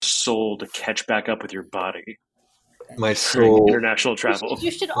soul to catch back up with your body My during soul. international travel.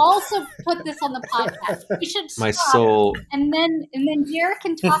 You should also put this on the podcast. We should My stop, soul. and then Jared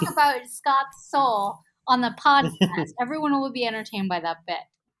can talk about Scott's soul on the podcast. Everyone will be entertained by that bit.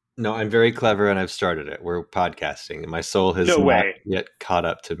 No, I'm very clever, and I've started it. We're podcasting, and my soul has No not way. yet caught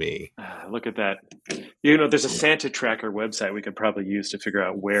up to me. Look at that. You know, there's a Santa tracker website we could probably use to figure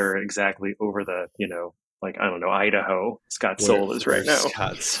out where exactly over the, like, I don't know, Idaho, Scott's soul is right now.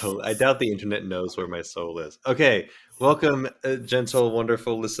 Scott's soul. I doubt the internet knows where my soul is. Okay, welcome, gentle,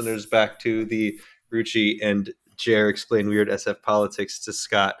 wonderful listeners, back to the Ruchi and Jer Explain Weird SF Politics to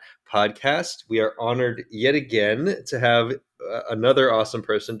Scott podcast. We are honored yet again to have another awesome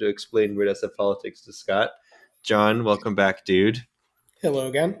person to explain weird SF politics to Scott. John, welcome back, dude. Hello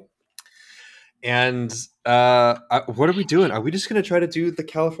again. And what are we doing? Are we just going to try to do the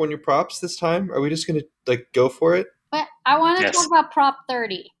California props this time? Are we just going to go for it? But I want to talk about Prop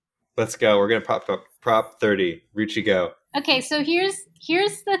 30. Let's go. We're going to pop up Prop 30. Ruchi, go. Okay, so here's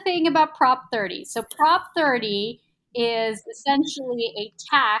the thing about Prop 30. So Prop 30 is essentially a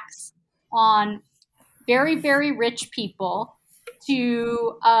tax on very, very rich people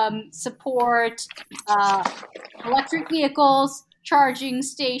to support electric vehicles, charging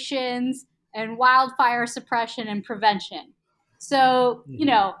stations, and wildfire suppression and prevention. So,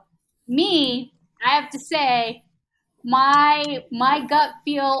 me, I have to say, my gut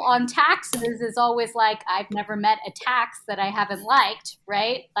feel on taxes is always like, I've never met a tax that I haven't liked,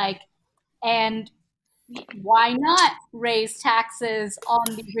 right? And why not raise taxes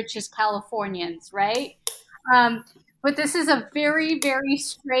on the richest Californians, right? But this is a very, very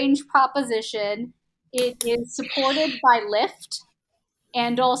strange proposition. It is supported by Lyft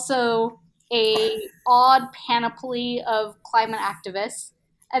and also a odd panoply of climate activists.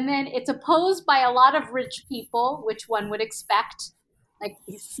 And then it's opposed by a lot of rich people, which one would expect, like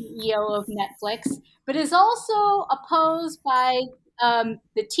the CEO of Netflix, but is also opposed by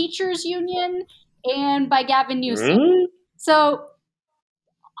the teachers union and by Gavin Newsom. Mm-hmm. So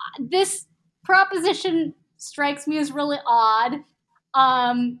this proposition strikes me as really odd.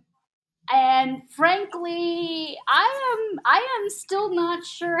 And frankly, I am still not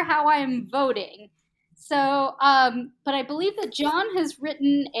sure how I'm voting. So, but I believe that John has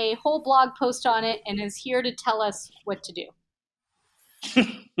written a whole blog post on it and is here to tell us what to do.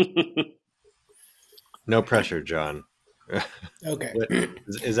 No pressure, John. Okay.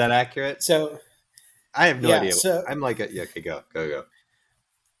 Is that accurate? So I have no idea. So, I'm like, yeah, okay, go.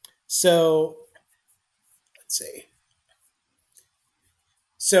 So let's see.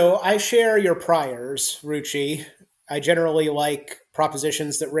 So I share your priors, Ruchi. I generally like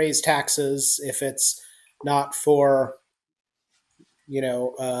propositions that raise taxes if it's not for, if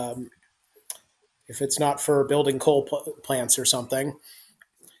it's not for building coal plants or something.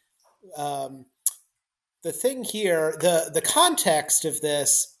 The thing here, the context of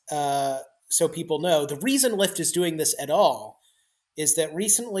this, so people know, the reason Lyft is doing this at all is that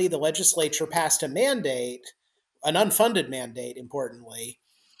recently the legislature passed a mandate, an unfunded mandate, importantly,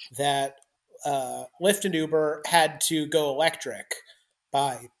 that Lyft and Uber had to go electric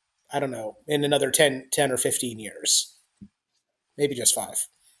by, I don't know, in another 10 or 15 years. Maybe just 5.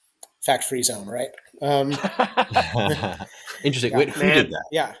 Fact-free zone, right? Interesting. Yeah. Wait, who did that?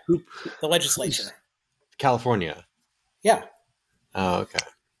 Yeah, the legislature. California. Yeah. Oh, okay.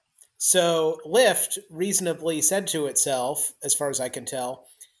 So Lyft reasonably said to itself, as far as I can tell,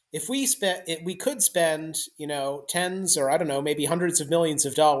 if we could spend, tens or I don't know, maybe hundreds of millions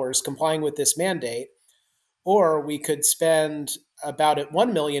of dollars complying with this mandate, or we could spend about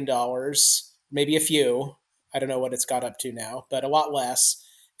 $1 million, maybe a few, I don't know what it's got up to now, but a lot less,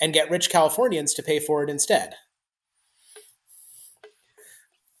 and get rich Californians to pay for it instead.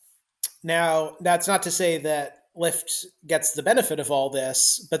 Now, that's not to say that Lyft gets the benefit of all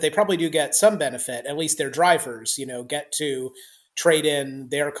this, but they probably do get some benefit. At least their drivers, get to trade in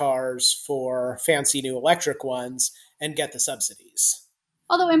their cars for fancy new electric ones and get the subsidies.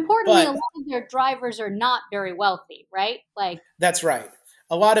 Although importantly, a lot of their drivers are not very wealthy, right? That's right.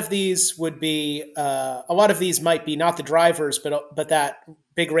 A lot of these would be, might be not the drivers, but that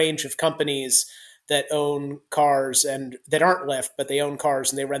big range of companies that own cars and that aren't Lyft, but they own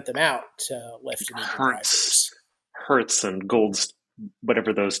cars and they rent them out to Lyft and Uber drivers. Hertz and Gold's,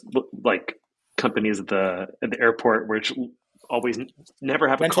 whatever those companies at the airport, which always never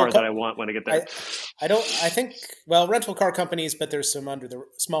have a car that I want when I get there. I think rental car companies, but there's some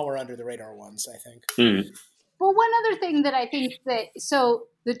smaller under the radar ones, I think. Mm. Well, one other thing that I think so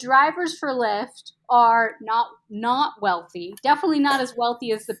the drivers for Lyft are not wealthy, definitely not as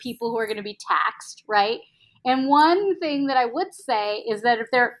wealthy as the people who are going to be taxed, right? And one thing that I would say is that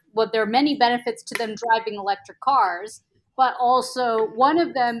there are many benefits to them driving electric cars, but also one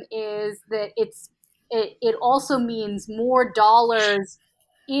of them is that it also means more dollars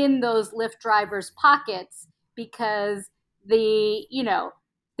in those Lyft drivers' pockets because the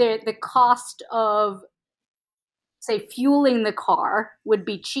cost of say fueling the car would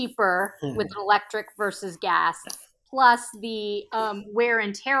be cheaper with an electric versus gas. Plus, the wear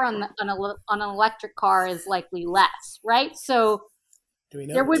and tear on an electric car is likely less, right? So Do we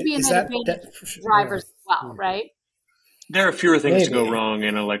know? there would be an Is advantage to drivers as well, right? There are fewer things to go Maybe. wrong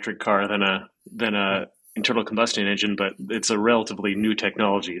in an electric car than a internal combustion engine, but it's a relatively new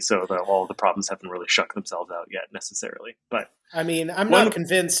technology, so that all the problems haven't really shook themselves out yet necessarily. But I mean, I'm One- not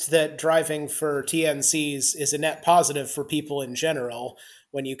convinced that driving for TNCs is a net positive for people in general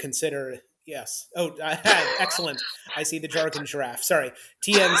when you consider. Yes. Oh, excellent. I see the jargon giraffe. Sorry.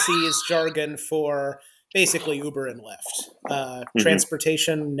 TNC is jargon for basically Uber and Lyft,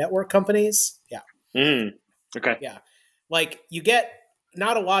 transportation network companies. Yeah. Okay. Yeah. Like you get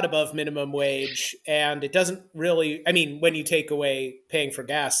not a lot above minimum wage, and it doesn't really, I mean, when you take away paying for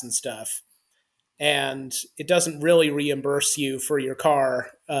gas and stuff, and it doesn't really reimburse you for your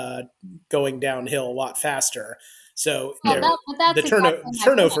car going downhill a lot faster. So the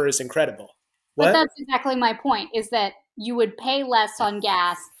turnover is incredible. But What? that's exactly my point, is that you would pay less on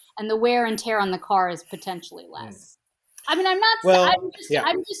gas and the wear and tear on the car is potentially less. I mean, I'm not. Well,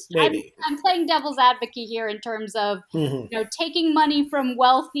 I'm playing devil's advocate here in terms of taking money from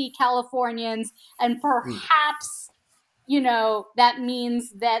wealthy Californians, and perhaps that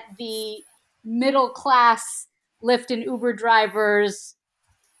means that the middle class Lyft and Uber drivers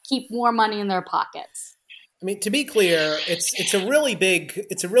keep more money in their pockets. I mean, to be clear, it's a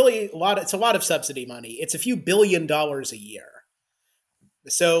lot of subsidy money. It's a few $1 billion a year.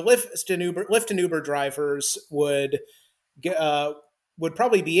 So Lyft and Uber drivers would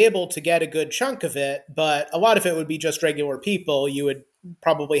probably be able to get a good chunk of it, but a lot of it would be just regular people. You would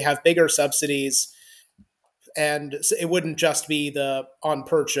probably have bigger subsidies, and it wouldn't just be the on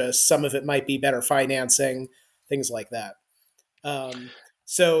purchase. Some of it might be better financing, things like that.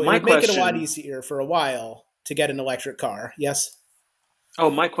 So it would make it a lot easier for a while to get an electric car. Yes? Oh,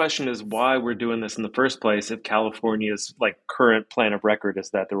 my question is why we're doing this in the first place if California's current plan of record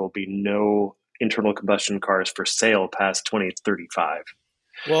is that there will be no internal combustion cars for sale past 2035.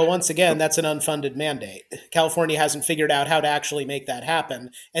 Well, once again, that's an unfunded mandate. California hasn't figured out how to actually make that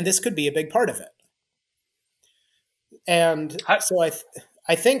happen, and this could be a big part of it. And so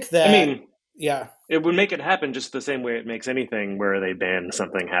I think that it would make it happen just the same way it makes anything where they ban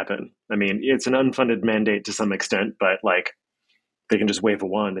something happen. I mean, it's an unfunded mandate to some extent, but they can just wave a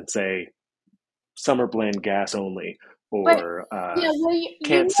wand and say summer blend gas only, or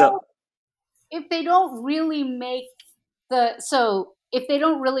can't sell. If they don't really make if they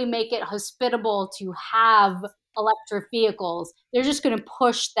don't really make it hospitable to have electric vehicles, they're just going to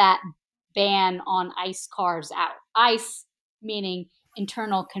push that ban on ICE cars out. ICE meaning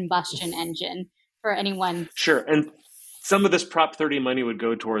internal combustion engine for anyone. Sure. And some of this Prop 30 money would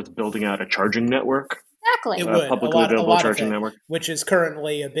go towards building out a charging network. Exactly. It would. Publicly available charging network. Which is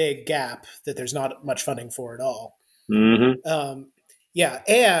currently a big gap that there's not much funding for at all. Mm-hmm.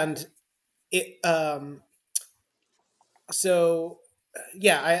 And it, I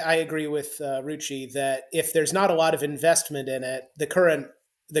agree with Ruchi that if there's not a lot of investment in it, the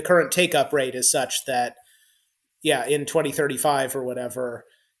current take-up rate is such that, in 2035 or whatever,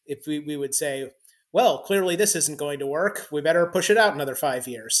 if we would say, well, clearly this isn't going to work, we better push it out another 5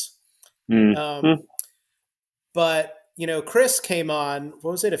 years. Mm-hmm. But, Chris came on,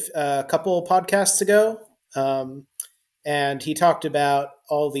 what was it, a couple podcasts ago? And he talked about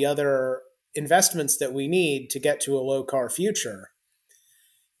all the other investments that we need to get to a low car future.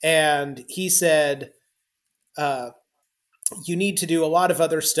 And he said, you need to do a lot of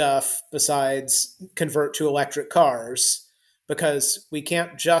other stuff besides convert to electric cars, because we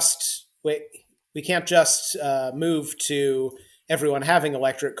can't just move to everyone having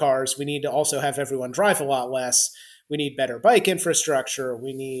electric cars. We need to also have everyone drive a lot less. We need better bike infrastructure.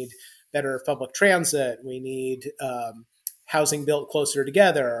 We need better public transit. We need housing built closer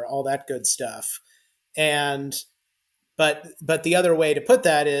together, all that good stuff. But the other way to put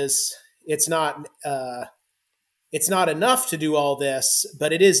that is it's not enough to do all this,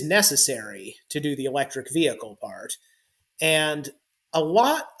 but it is necessary to do the electric vehicle part. And a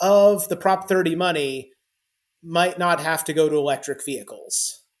lot of the Prop 30 money might not have to go to electric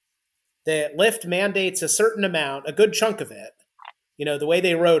vehicles. The Lyft mandates a certain amount, a good chunk of it, the way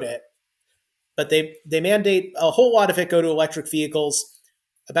they wrote it, but they mandate a whole lot of it go to electric vehicles,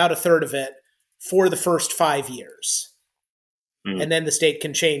 about a third of it for the first 5 years. Mm. And then the state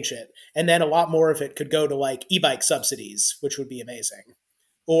can change it. And then a lot more of it could go to like e-bike subsidies, which would be amazing.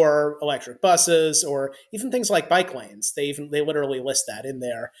 Or electric buses, or even things like bike lanes. They literally list that in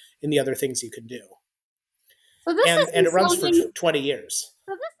there in the other things you can do. So this And it runs for sounding, 20 years.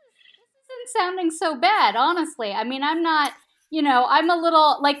 so this isn't sounding so bad, honestly. I mean, I'm not, I'm a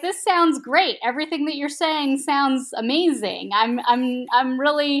little like, this sounds great. Everything that you're saying sounds amazing. I'm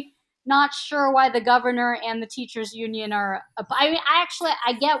really not sure why the governor and the teachers union are. I mean,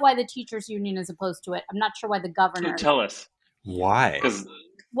 I get why the teachers union is opposed to it. I'm not sure why the governor. Tell us. Why?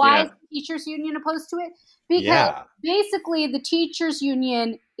 Why is the teachers union opposed to it? Because basically the teachers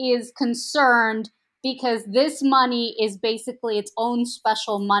union is concerned because this money is basically its own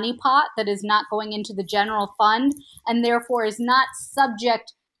special money pot that is not going into the general fund and therefore is not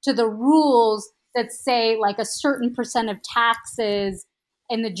subject to the rules that say like a certain percent of taxes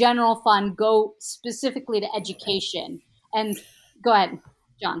in the general fund go specifically to education. And go ahead,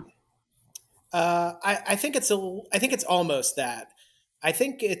 John. I think it's almost that. I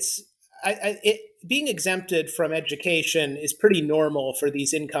think it being exempted from education is pretty normal for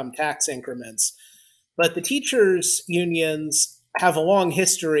these income tax increments. But the teachers' unions have a long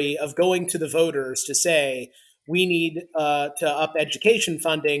history of going to the voters to say, we need to up education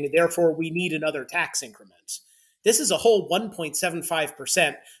funding, therefore we need another tax increment. This is a whole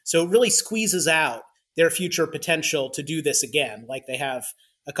 1.75%, so it really squeezes out their future potential to do this again, like they have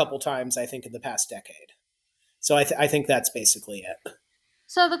a couple times, I think, in the past decade. So I think that's basically it.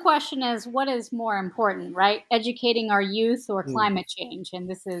 So the question is, what is more important, right? Educating our youth or climate change? And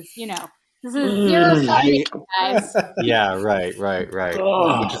this is, this is zero guys. Yeah, right.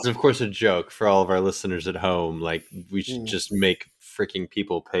 Which is, of course, a joke for all of our listeners at home. Like, we should just make freaking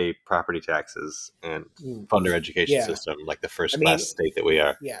people pay property taxes and fund our education system like the first-class state that we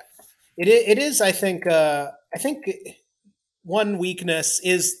are. Yeah, it is. I think one weakness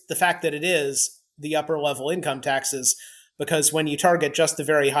is the fact that it is the upper-level income taxes. Because when you target just the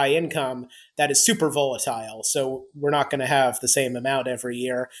very high income, that is super volatile. So we're not going to have the same amount every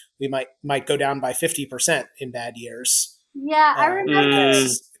year. We might go down by 50% in bad years. Yeah, I remember.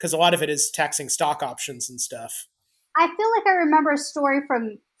 Because a lot of it is taxing stock options and stuff. I feel like I remember a story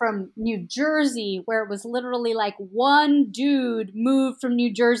from New Jersey where it was literally like one dude moved from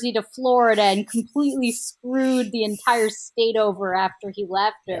New Jersey to Florida and completely screwed the entire state over after he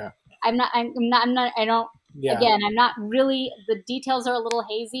left. Yeah. Again, I'm not really, the details are a little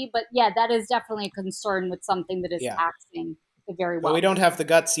hazy, but yeah, that is definitely a concern with something that is taxing the very well. But we don't have the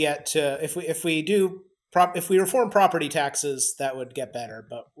guts yet to, if we reform property taxes, that would get better,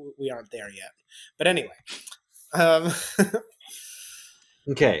 but we aren't there yet. But anyway.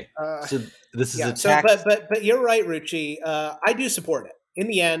 Okay. So this is a tax. But you're right, Ruchi. I do support it. In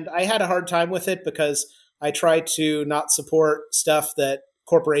the end, I had a hard time with it because I try to not support stuff that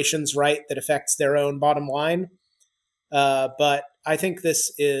corporations write that affects their own bottom line. But I think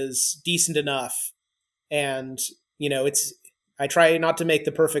this is decent enough. And, I try not to make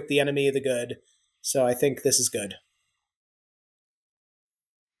the perfect the enemy of the good. So I think this is good.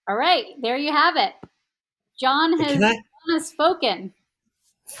 All right. There you have it. John has spoken.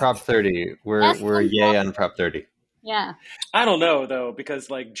 Prop 30. We're yay on Prop 30. Yeah. I don't know, though, because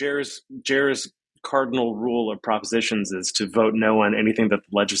like Jer's cardinal rule of propositions is to vote no on anything that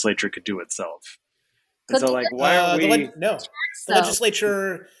the legislature could do itself. And so, like, why are we... The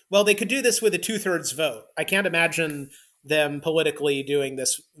legislature... Well, they could do this with a 2/3 vote. I can't imagine them politically doing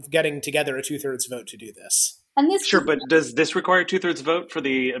this, getting together a 2/3 vote to do this. And this Sure, but does this require 2/3 vote for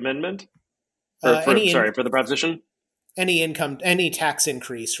the amendment? For the proposition? Any tax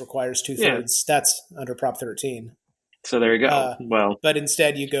increase requires 2/3. Yeah. That's under Prop 13. So there you go. But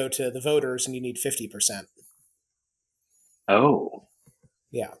instead you go to the voters and you need 50%. Oh.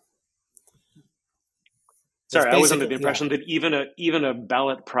 Yeah. Sorry, I was under the impression that even a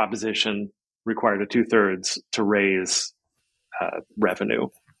ballot proposition required a 2/3 to raise revenue.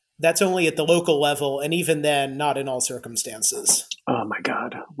 That's only at the local level, and even then, not in all circumstances. Oh my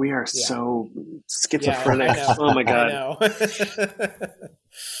God, we are so schizophrenic. Yeah, oh my God. I know.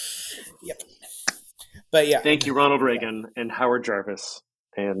 Yep. But yeah. Thank you, Ronald Reagan and Howard Jarvis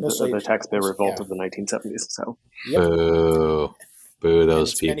and the taxpayer revolt of the 1970s. So. Yep. Boo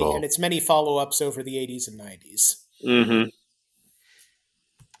those people. And it's many follow-ups over the 80s and 90s.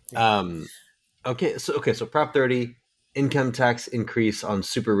 Mm-hmm. Okay, so Prop 30, income tax increase on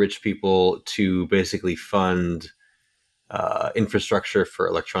super rich people to basically fund infrastructure for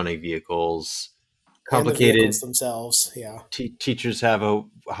electronic vehicles. Complicated. And the vehicles themselves, yeah. Teachers have a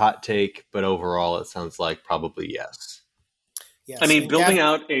hot take, but overall it sounds like probably yes. Yes. I mean,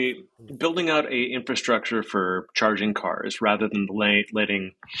 And building out a infrastructure for charging cars rather than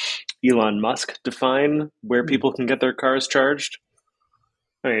letting Elon Musk define where people can get their cars charged.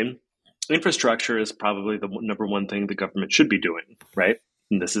 I mean, infrastructure is probably the number one thing the government should be doing, right?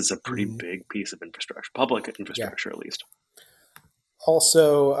 And this is a pretty big piece of infrastructure, public infrastructure at least.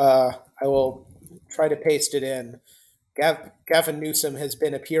 Also, I will try to paste it in. Gavin Newsom has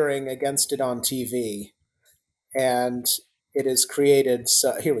been appearing against it on TV, and it has created.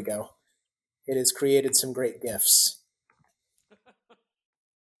 Here we go. It has created some great gifs.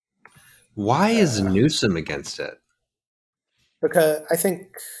 Why is Newsom against it? Because I think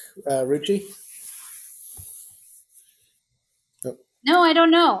Ruchi. No, I don't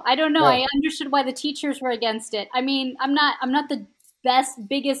know. No. I understood why the teachers were against it. I mean, I'm not the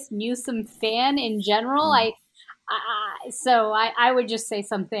biggest Newsom fan in general. So I would just say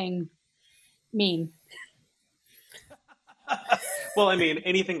something mean. Well, I mean,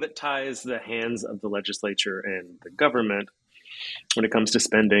 anything that ties the hands of the legislature and the government when it comes to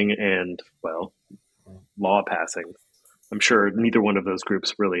spending and, well, law passing, I'm sure neither one of those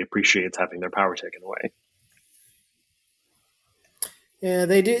groups really appreciates having their power taken away. Yeah,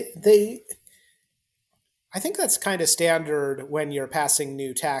 they did. I think that's kind of standard when you're passing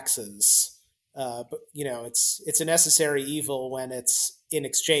new taxes. But it's a necessary evil when it's in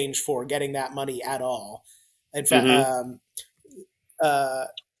exchange for getting that money at all. In fact,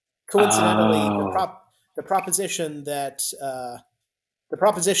 coincidentally, the proposition that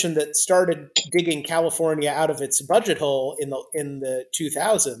started digging California out of its budget hole in the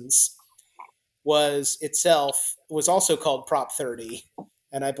 2000s was also called Prop 30,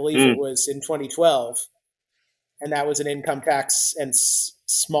 and I believe it was in 2012, and that was an income tax and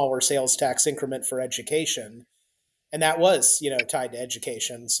smaller sales tax increment for education, and that was tied to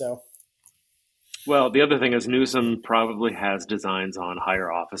education. So, well, the other thing is Newsom probably has designs on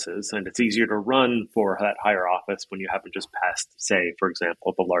higher offices, and it's easier to run for that higher office when you haven't just passed, say, for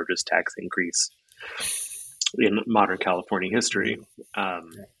example, the largest tax increase in modern California history.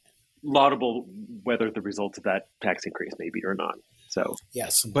 Laudable whether the result of that tax increase may be or not. So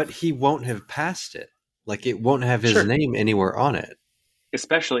yes, but he won't have passed it. Like, it won't have his name anywhere on it,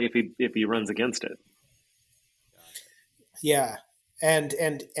 especially if he runs against it. Yeah, and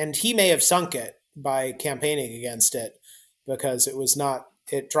he may have sunk it by campaigning against it because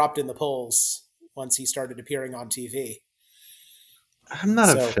it dropped in the polls once he started appearing on TV. I'm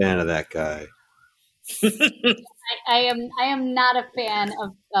not a fan of that guy. I am not a fan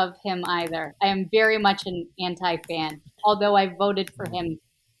of him either. I am very much an anti-fan, although I voted for him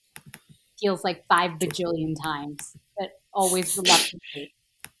feels like 5 bajillion times, but always reluctantly.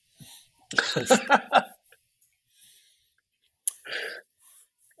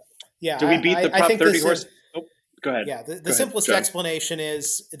 Yeah, do we beat the Prop 30 horse? Go ahead. Yeah, the simplest explanation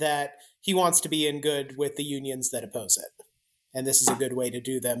is that he wants to be in good with the unions that oppose it, and this is a good way to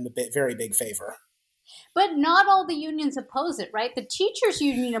do them a very big favor. But not all the unions oppose it, right? The teachers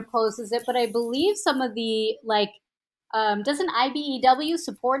union opposes it, but I believe some of the doesn't IBEW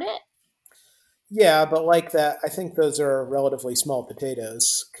support it? Yeah, but like that, I think those are relatively small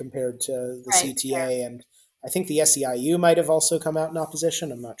potatoes compared to the CTA, and I think the SEIU might have also come out in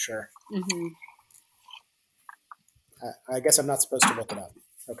opposition. I'm not sure. Mm-hmm. I guess I'm not supposed to look it up.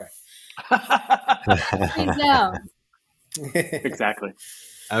 Okay. Please no. Exactly.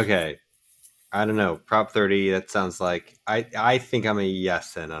 Okay. I don't know. Prop 30, that sounds like... I think I'm a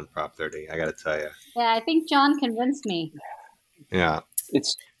yes then on Prop 30. I got to tell you. Yeah, I think John convinced me. Yeah.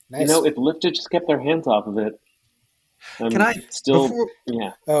 It's... Nice. if Lyft had just kept their hands off of it, can I still?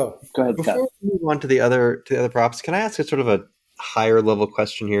 Yeah. Oh, go ahead. Before we move on to the other props, can I ask a sort of a higher level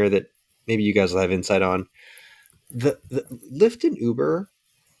question here that maybe you guys will have insight on? The Lyft and Uber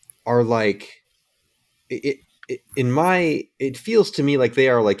are like it feels to me like they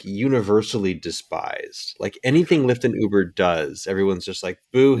are like universally despised. Like anything Lyft and Uber does, everyone's just like,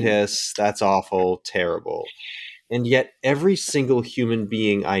 boo hiss, that's awful, terrible. And yet every single human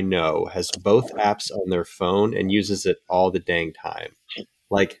being I know has both apps on their phone and uses it all the dang time.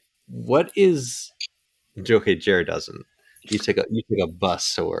 Like, what is... Okay, Jared doesn't. You take a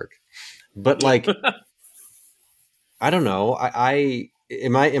bus to work. But like, I don't know.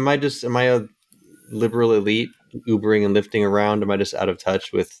 Am I a liberal elite Ubering and lifting around? Am I just out of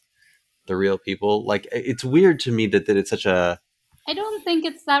touch with the real people? Like, it's weird to me that it's such a... I don't think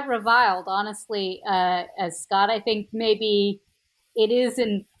it's that reviled, honestly, as Scott. I think maybe it is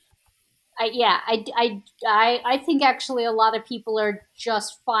I think actually a lot of people are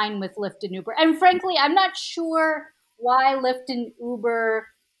just fine with Lyft and Uber. And frankly, I'm not sure why Lyft and Uber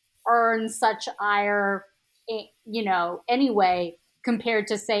earn such ire anyway, compared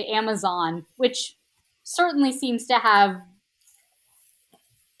to, say, Amazon, which certainly seems to have,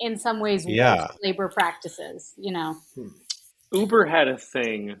 in some ways, worse labor practices, Uber had a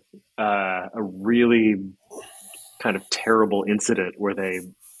thing, a really kind of terrible incident where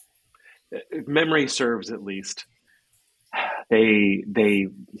if memory serves at least, they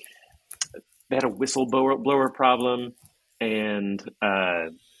had a whistleblower problem, and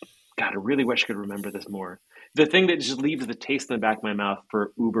God, I really wish I could remember this more. The thing that just leaves the taste in the back of my mouth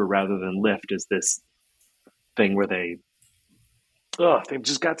for Uber rather than Lyft is this thing where they've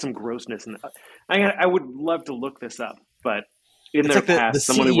just got some grossness. And I would love to look this up, but in it's their like past, the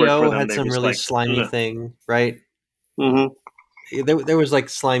someone who worked for CEO them, had some really slimy thing, right? Mm-hmm. There was like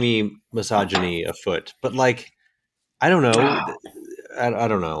slimy misogyny afoot, but like, I don't know. I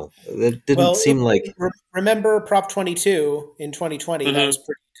don't know. It didn't seem like. Remember Prop 22 in 2020? Mm-hmm.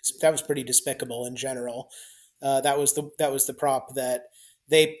 That was pretty despicable in general. That was the prop that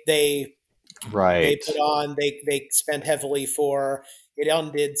they put on. They spent heavily for. It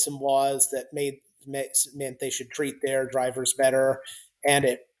undid some laws that meant they should treat their drivers better, and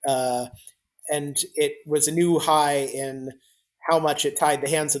it was a new high in how much it tied the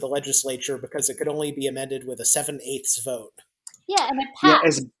hands of the legislature because it could only be amended with a 7/8 vote. Yeah, and it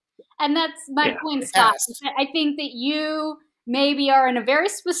passed. And that's my point, Scott. I think that you maybe are in a very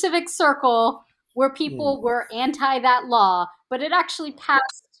specific circle where people were anti that law, but it actually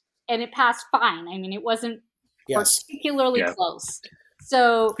passed, and it passed fine. I mean, it wasn't particularly close.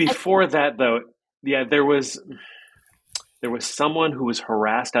 So before that, though, there was someone who was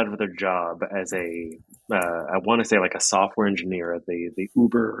harassed out of their job as I want to say like a software engineer at the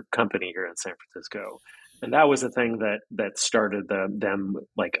Uber company here in San Francisco. And that was a thing that started them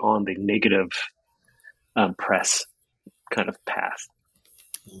like on the negative press kind of path.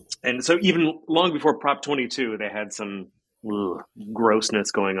 And so even long before Prop 22, they had some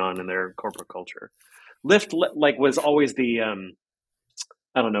grossness going on in their corporate culture. Lyft was always the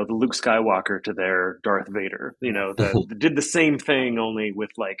the Luke Skywalker to their Darth Vader. Did the same thing only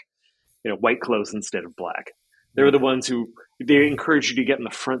with white clothes instead of black. They were the ones who they encouraged you to get in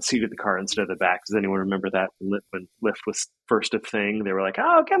the front seat of the car instead of the back. Does anyone remember that when Lyft was first a thing? They were like,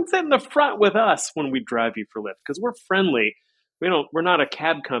 "Oh, come sit in the front with us when we drive you for Lyft because we're friendly. We're not a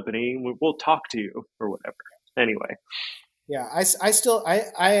cab company. We'll talk to you or whatever." Anyway. Yeah,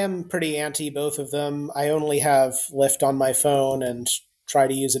 I am pretty anti both of them. I only have Lyft on my phone and try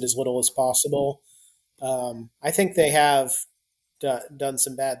to use it as little as possible. I think they have done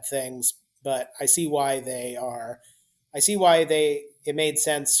some bad things, but I see why it made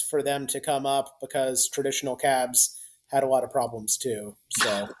sense for them to come up because traditional cabs had a lot of problems too.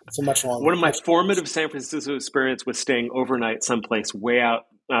 So it's a much longer. One of my formative San Francisco experience was staying overnight someplace way out,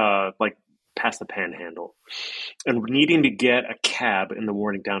 past the Panhandle, and needing to get a cab in the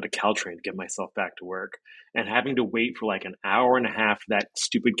morning down to Caltrain to get myself back to work, and having to wait for like an hour and a half for that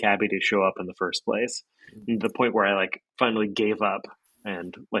stupid cabbie to show up in the first place. And to the point where I finally gave up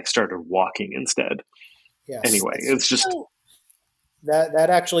and started walking instead. Yes. Anyway, it's just that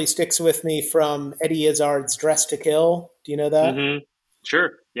actually sticks with me from Eddie Izzard's Dress to Kill. Do you know that? Mm-hmm.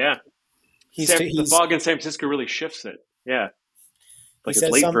 Sure. Yeah. The fog in San Francisco really shifts it. Yeah. It's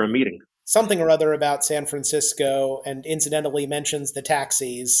late for a meeting. Something or other about San Francisco, and incidentally mentions the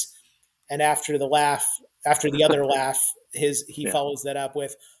taxis. And after the other laugh, he follows that up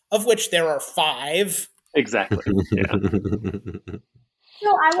with, "Of which there are 5." Exactly. Yeah.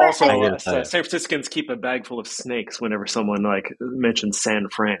 San Franciscans keep a bag full of snakes whenever someone mentions San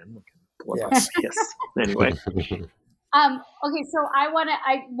Fran. Yes. Anyway. Okay, so I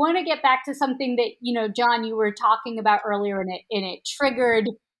want to get back to something that John, you were talking about earlier, and it triggered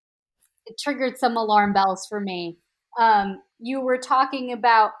some alarm bells for me. You were talking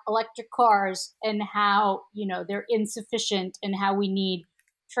about electric cars and how they're insufficient and how we need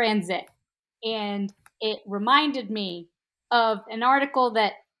transit, and it reminded me of an article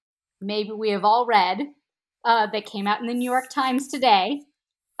that maybe we have all read that came out in the New York Times today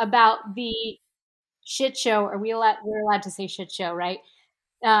about the shit show. We're allowed to say shit show, right?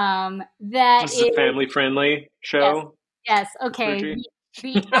 This is a family-friendly show. Yes. Okay.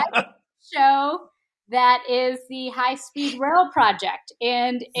 The show that is the high-speed rail project,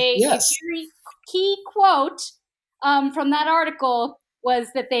 and a very key quote from that article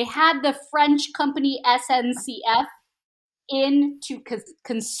was that they had the French company SNCF in to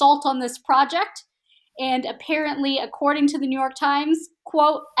consult on this project, and apparently, according to the New York Times,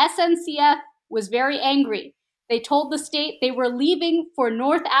 quote, SNCF was very angry. They told the state they were leaving for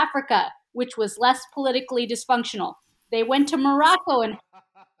North Africa, which was less politically dysfunctional. They went to Morocco and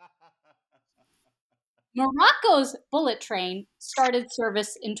Morocco's bullet train started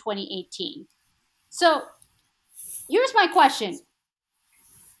service in 2018. So here's my question.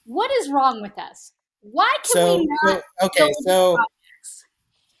 What is wrong with us? Why can we not okay, build projects?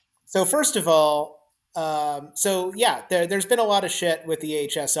 so first of all, there's been a lot of shit with the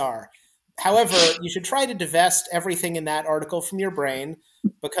HSR. However, you should try to divest everything in that article from your brain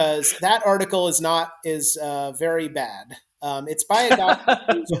because that article is very bad. It's by a guy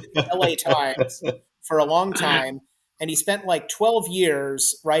who's been in the LA Times for a long time, and he spent like 12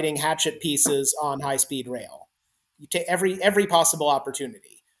 years writing hatchet pieces on high speed rail. You take every possible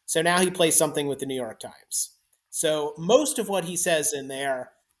opportunity. So now he plays something with the New York Times. So most of what he says in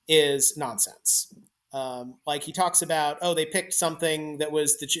there is nonsense. Like he talks about, they picked something that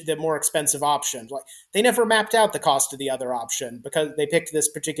was the more expensive option. Like they never mapped out the cost of the other option because they picked this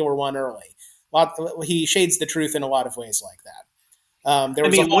particular one early. He shades the truth in a lot of ways like that.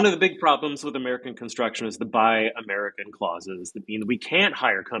 One of the big problems with American construction is the Buy American clauses that mean we can't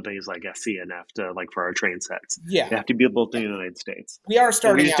hire companies like SCNF to for our train sets. Yeah, they have to be built in the United States. We are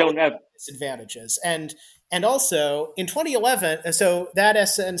starting out with disadvantages, and also in 2011. So that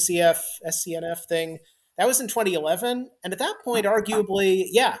SCNF thing that was in 2011, and at that point, arguably,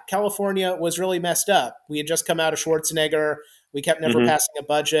 California was really messed up. We had just come out of Schwarzenegger. We kept never passing a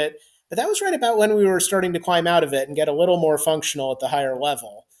budget. But that was right about when we were starting to climb out of it and get a little more functional at the higher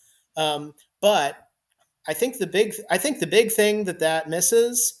level. But I think the big thing that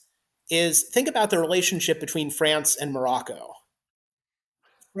misses is think about the relationship between France and Morocco.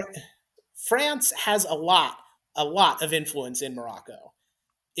 France has a lot of influence in Morocco.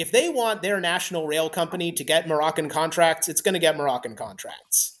 If they want their national rail company to get Moroccan contracts, it's going to get Moroccan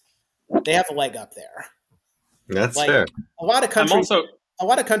contracts. They have a leg up there. That's fair. A lot of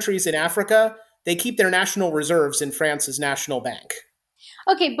countries in Africa, they keep their national reserves in France's national bank.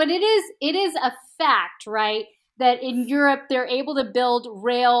 Okay, but it is a fact, right, that in Europe they're able to build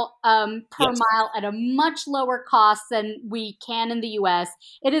rail per mile at a much lower cost than we can in the U.S.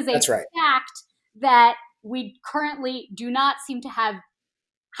 It is a fact that we currently do not seem to have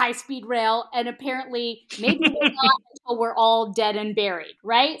high-speed rail, and apparently maybe we're not until we're all dead and buried,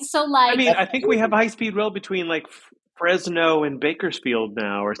 right? So, I think we have high-speed rail between Fresno and Bakersfield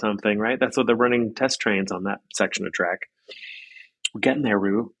now or something, right? That's what they're running test trains on that section of track. We're getting there,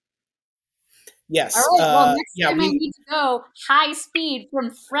 Rue. Yes. All right. Well, next time I need to go high speed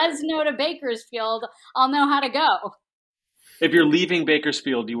from Fresno to Bakersfield, I'll know how to go. If you're leaving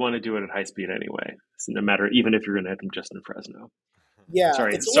Bakersfield, you want to do it at high speed anyway. No matter, even if you're going to hit them just in Fresno. Yeah.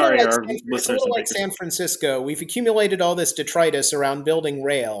 Sorry, it's a little like San Francisco. We've accumulated all this detritus around building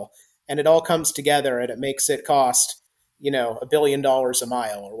rail, and it all comes together, and it makes it cost $1 billion a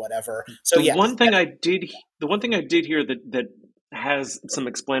mile or whatever. So the one thing I did hear that has some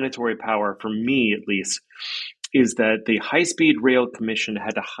explanatory power for me at least is that the High-Speed Rail Commission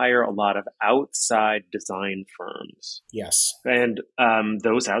had to hire a lot of outside design firms. Yes. And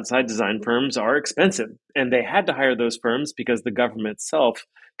those outside design firms are expensive. And they had to hire those firms because the government itself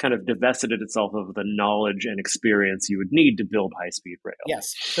kind of divested itself of the knowledge and experience you would need to build high-speed rail.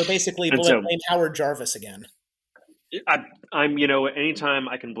 Yes. So basically, blame Howard Jarvis again. I'm anytime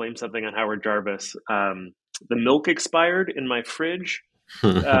I can blame something on Howard Jarvis, the milk expired in my fridge.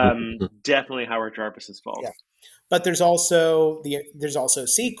 Definitely Howard Jarvis's fault. Yeah. But there's also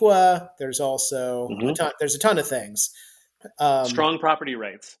CEQA. There's also there's a ton of things. Strong property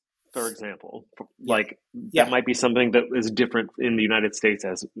rights, for example, that might be something that is different in the United States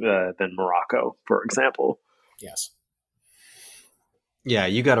than Morocco, for example. Yes. Yeah,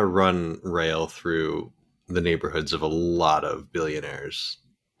 you got to run rail through the neighborhoods of a lot of billionaires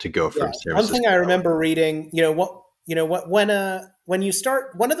to go from San Francisco. One thing I remember reading, when you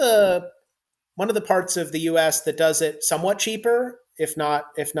start one of the parts of the U.S. that does it somewhat cheaper, if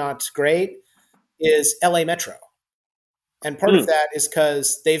not great, is LA Metro. And part of that is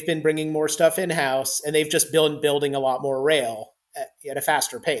because they've been bringing more stuff in-house, and they've just been building a lot more rail at a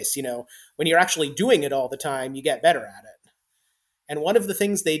faster pace. When you're actually doing it all the time, you get better at it. And one of the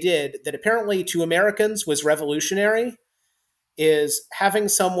things they did that apparently to Americans was revolutionary is having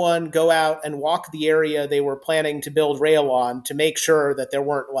someone go out and walk the area they were planning to build rail on to make sure that there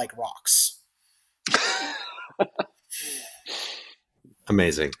weren't rocks.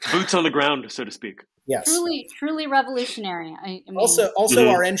 Amazing. Boots on the ground, so to speak. Yes. Truly revolutionary. I mean, also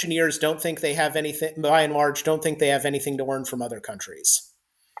our engineers don't think they have anything, by and large, don't think they have anything to learn from other countries.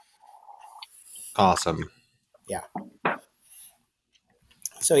 Awesome. Yeah.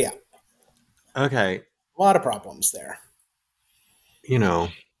 So, yeah. Okay. A lot of problems there. But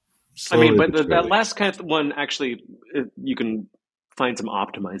that last kind of one, actually, you can find some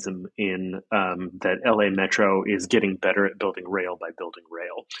optimism in that LA Metro is getting better at building rail by building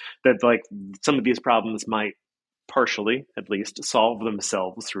rail. That like some of these problems might partially, at least, solve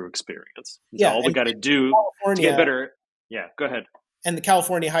themselves through experience. So all we got to do to get better. Yeah, go ahead. And the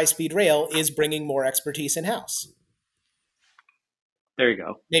California high-speed rail is bringing more expertise in-house. There you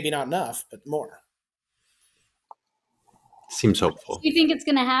go. Maybe not enough, but more. Seems hopeful. Do you think it's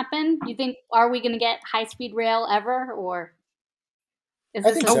going to happen? Do you think, are we going to get high-speed rail ever, or is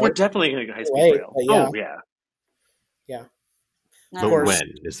I think so. We're definitely going to get high-speed rail. Yeah. Oh, yeah. Yeah. But course,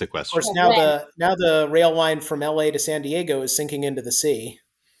 when is the question? Of course, now the rail line from LA to San Diego is sinking into the sea.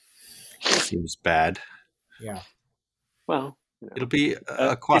 Seems bad. Yeah. Well, it'll be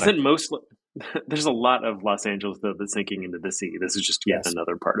aquatic. Isn't most? There's a lot of Los Angeles though that's sinking into the sea. This is just yet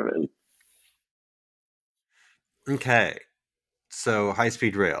another part of it. Okay, so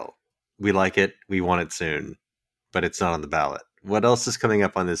high-speed rail. We like it. We want it soon, but it's not on the ballot. What else is coming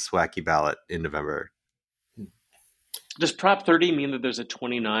up on this wacky ballot in November? Does Prop 30 mean that there's a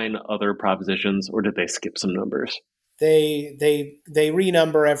 29 other propositions, or did they skip some numbers? They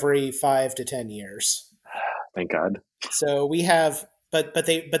renumber every 5 to 10 years. Thank God. So we have, but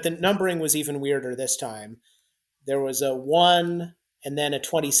the numbering was even weirder this time. There was a 1 and then a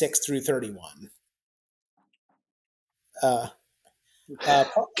 26 through 31.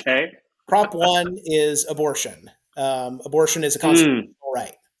 Okay. Prop 1 is abortion. Abortion is a constitutional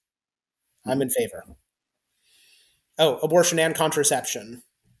right. I'm in favor. Oh, abortion and contraception.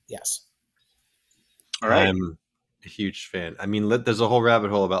 Yes. All right. I'm a huge fan. I mean, there's a whole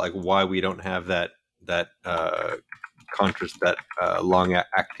rabbit hole about like why we don't have that long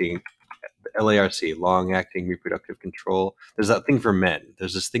acting LARC, long acting reproductive control. There's that thing for men.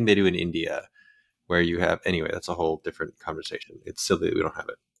 There's this thing they do in India where you have, anyway, that's a whole different conversation. It's silly that we don't have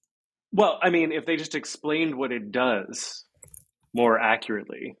it. Well, I mean, if they just explained what it does more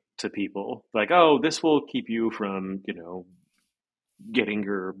accurately to people, like, oh, this will keep you from, getting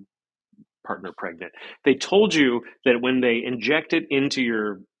your partner pregnant. They told you that when they inject it into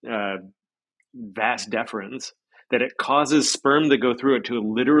your vas deferens, that it causes sperm that go through it to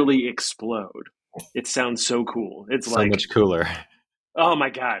literally explode. It sounds so cool. It's so much cooler. Oh my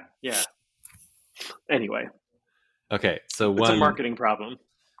God. Yeah. Anyway. Okay. So it's a marketing problem.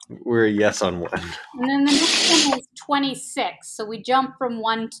 We're a yes on 1. And then the next one is 26. So we jump from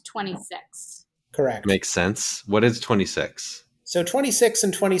 1 to 26. Correct. Makes sense. What is 26? So 26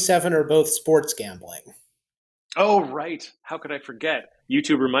 and 27 are both sports gambling. Oh, right. How could I forget?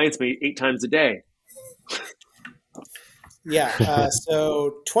 YouTube reminds me 8 times a day. Yeah.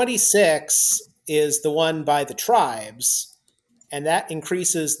 So 26 is the one by the tribes, and that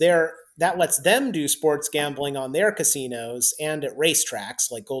increases that lets them do sports gambling on their casinos and at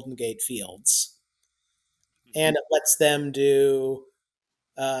racetracks like Golden Gate Fields. And it lets them do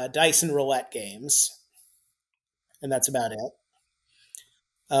dice and roulette games. And that's about it.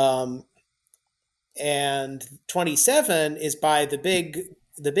 And 27 is by the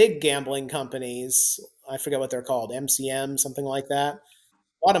big gambling companies. I forget what they're called, MCM, something like that.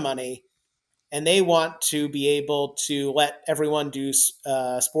 A lot of money. And they want to be able to let everyone do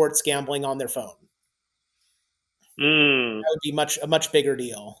sports gambling on their phone. That would be a much bigger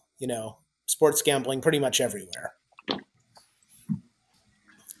deal. Sports gambling pretty much everywhere.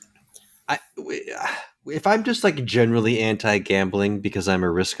 If I'm just like generally anti-gambling because I'm a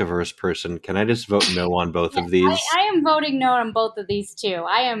risk-averse person, can I just vote no on both of these? I am voting no on both of these too.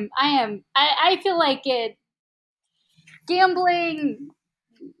 I feel like gambling.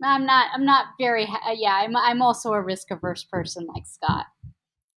 I'm not very. I'm also a risk-averse person like Scott.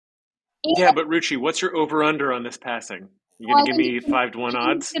 Yeah, but Ruchi, what's your over/under on this passing? You gonna give me 5-1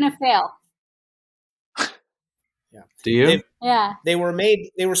 odds? It's gonna fail. Yeah. Do you? They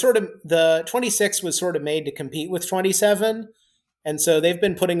were sort of, the 26 was sort of made to compete with 27. And so they've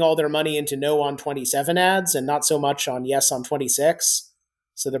been putting all their money into no on 27 ads and not so much on yes on 26.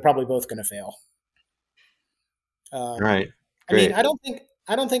 So they're probably both going to fail. Right. Great. I mean,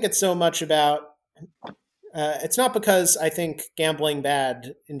 I don't think it's so much about, it's not because I think gambling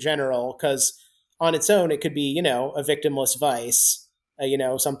bad in general, because on its own, it could be, a victimless vice,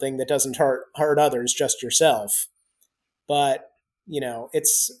 something that doesn't hurt others, just yourself. But,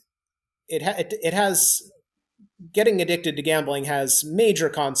 it has, getting addicted to gambling has major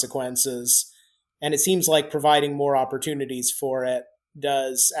consequences. And it seems like providing more opportunities for it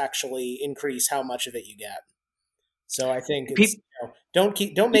does actually increase how much of it you get. So I think it's,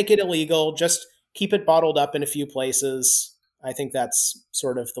 don't make it illegal. Just keep it bottled up in a few places. I think that's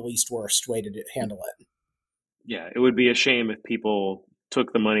sort of the least worst way to handle it. Yeah, it would be a shame if people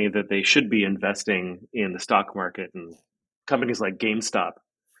took the money that they should be investing in the stock market and companies like GameStop,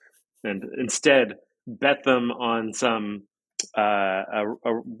 and instead bet them on some a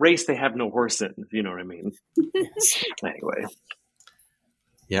race they have no horse in, if you know what I mean. Yes. Anyway,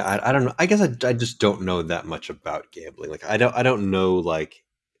 Yeah, I don't know. I guess I just don't know that much about gambling. Like I don't know like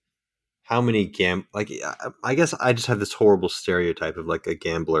how many like I guess I just have this horrible stereotype of like a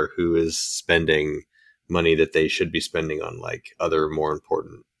gambler who is spending money that they should be spending on like other more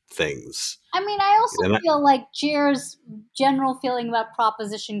important things. I mean, I also And feel like Jer's general feeling about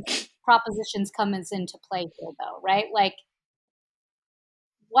propositions comes into play here, though, right? Like,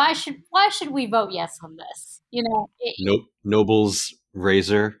 why should we vote yes on this? You know, Noble's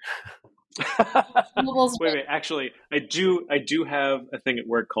razor. wait. Actually, I do have a thing at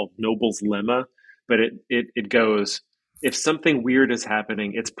work called Noble's Lemma, but it goes, if something weird is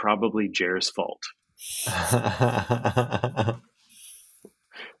happening, it's probably Jer's fault.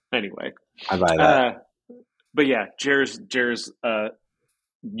 Anyway, I buy that. But yeah, Jer's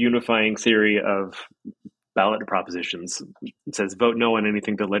unifying theory of ballot propositions says vote no on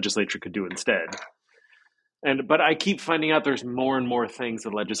anything the legislature could do instead. But I keep finding out there's more and more things the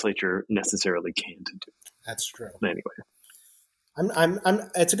legislature necessarily can't do. That's true. Anyway,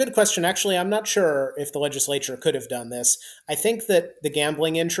 it's a good question. Actually, I'm not sure if the legislature could have done this. I think that the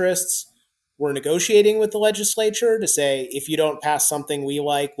gambling interests were negotiating with the legislature to say, if you don't pass something we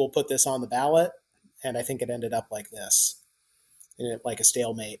like, we'll put this on the ballot. And I think it ended up like this, like a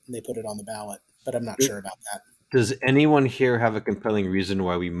stalemate, and they put it on the ballot. But I'm not sure about that. Does anyone here have a compelling reason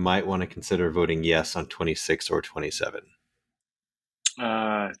why we might want to consider voting yes on 26 or 27?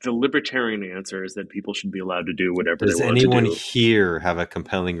 The libertarian answer is that people should be allowed to do whatever Does they want to do. anyone here have a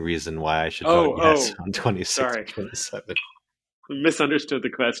compelling reason why I should vote yes on 26 sorry. or 27? Misunderstood the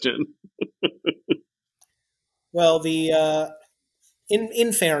question. Well,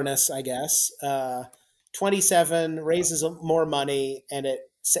 in fairness, I guess, 27 raises more money, and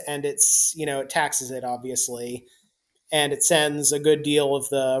it's it taxes it, obviously, and it sends a good deal of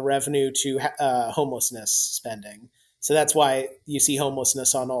the revenue to homelessness spending. So that's why you see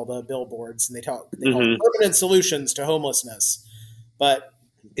homelessness on all the billboards, and they call it permanent solutions to homelessness. But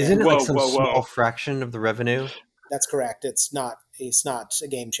isn't it like some small fraction of the revenue? That's correct. It's not a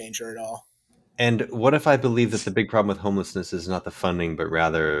game changer at all. And what if I believe that the big problem with homelessness is not the funding, but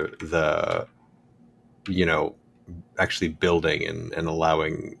rather the, actually building and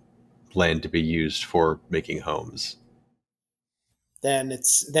allowing land to be used for making homes? Then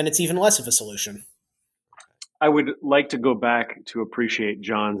it's even less of a solution. I would like to go back to appreciate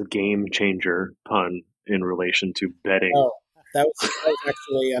John's game changer pun in relation to betting. Oh, that was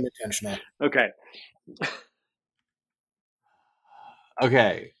actually unintentional. Okay.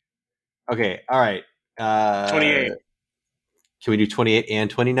 Okay. All right. 28. Can we do 28 and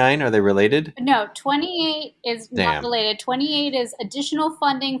 29? Are they related? No, 28 is not related. 28 is additional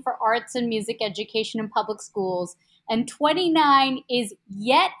funding for arts and music education in public schools. And 29 is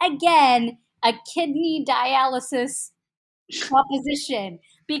yet again a kidney dialysis proposition,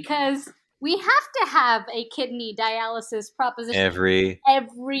 because we have to have a kidney dialysis proposition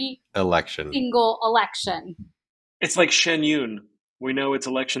every election. Single election. It's like Shen Yun. We know it's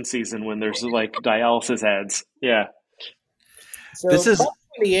election season when there's like dialysis ads. Yeah. So this is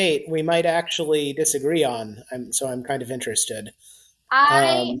 28 we might actually disagree on. So I'm kind of interested.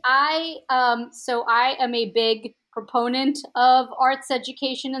 So I am a big proponent of arts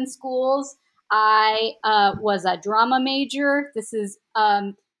education in schools. I was a drama major. This is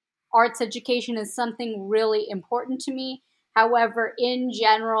arts education is something really important to me. However, in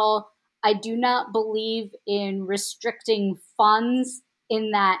general, I do not believe in restricting funds in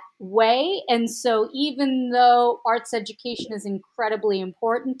that way. And so even though arts education is incredibly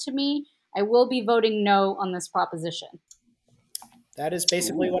important to me, I will be voting no on this proposition. That is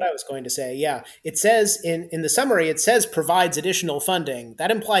basically what I was going to say. Yeah. It says in the summary, it says provides additional funding.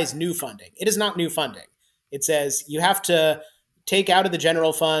 That implies new funding. It is not new funding. It says you have to take out of the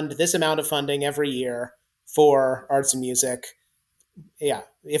general fund this amount of funding every year for arts and music. Yeah.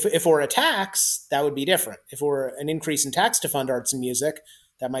 If we're a tax, that would be different. If we're an increase in tax to fund arts and music,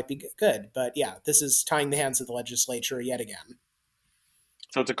 that might be good. But yeah, this is tying the hands of the legislature yet again.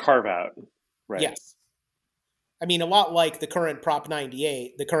 So it's a carve out, right? Yes. I mean, a lot like the current Prop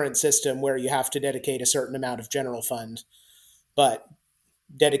 98, the current system where you have to dedicate a certain amount of general fund, but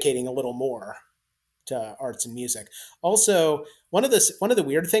dedicating a little more to arts and music. Also, one of the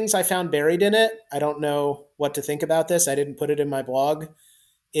weird things I found buried in it, I don't know what to think about this, I didn't put it in my blog,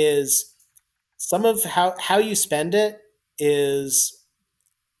 is some of how you spend it is,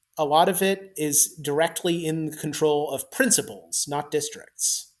 a lot of it is directly in the control of principals, not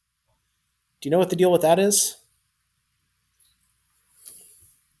districts. Do you know what the deal with that is?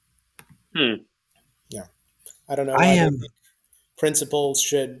 Hmm. Yeah, I don't know I why am. principals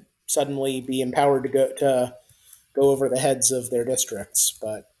should suddenly be empowered to go over the heads of their districts,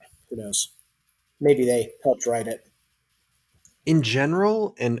 but who knows? Maybe they helped write it. In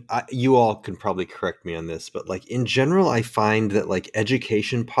general, and you all can probably correct me on this, but like in general, I find that like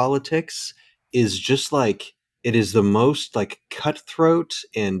education politics is just like it is the most like cutthroat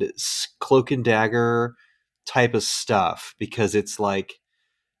and cloak and dagger type of stuff because it's like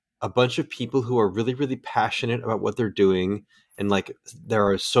a bunch of people who are really really passionate about what they're doing, and like there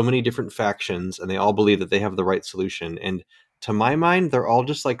are so many different factions and they all believe that they have the right solution, and to my mind they're all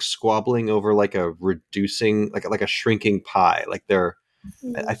just like squabbling over like a reducing like a shrinking pie. Like they're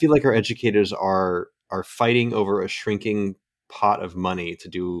I feel like our educators are fighting over a shrinking pot of money to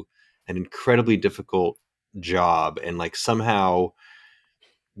do an incredibly difficult job, and like somehow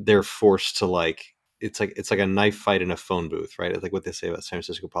they're forced to like it's like a knife fight in a phone booth, right? It's like what they say about San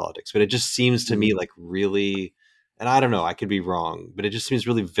Francisco politics. But it just seems to me like really, and I don't know, I could be wrong, but it just seems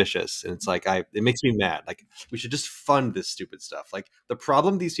really vicious. And it's like it makes me mad. Like we should just fund this stupid stuff. Like the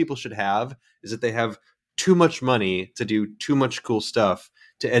problem these people should have is that they have too much money to do too much cool stuff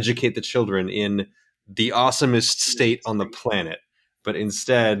to educate the children in the awesomest state on the planet. But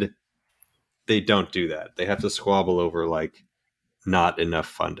instead, they don't do that. They have to squabble over like not enough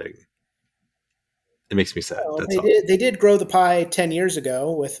funding. It makes me sad. Well, That's all. they did grow the pie 10 years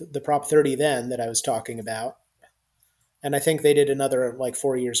ago with the Prop 30 then that I was talking about, and I think they did another like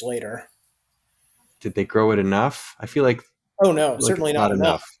 4 years later. Did they grow it enough? I feel Oh no, like certainly it's not not enough.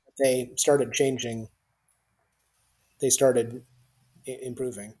 enough. They started changing. They started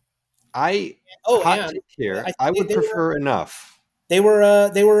improving. Oh, Hot and take here. I I think would they were prefer enough. they were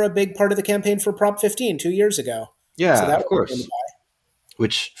a big part of the campaign for Prop 15 2 years ago. So Yeah, that of was in the course. pie,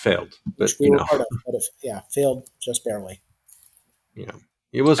 Which failed, but which we were part of, but yeah, failed just barely. you know,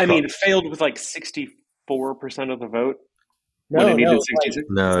 it was I close. mean, it failed with like 64% of the vote when it No, needed like 66.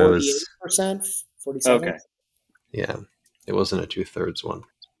 No, it was 48%, 47. Okay. yeah. It wasn't a 2/3 one.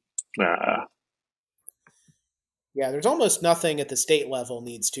 Uh, Yeah, there's almost nothing at the state level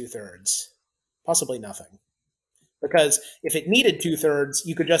needs 2/3, possibly nothing. Because if it needed 2/3,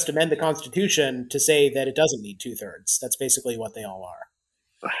 you could just amend the Constitution to say that it doesn't need 2/3. That's basically what they all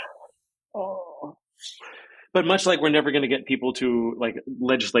are. oh. But much like we're never going to get people to like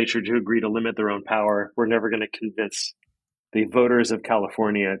legislature to agree to limit their own power, we're never going to convince the voters of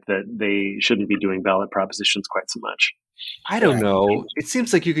California that they shouldn't be doing ballot propositions quite so much. I don't Correct. know. It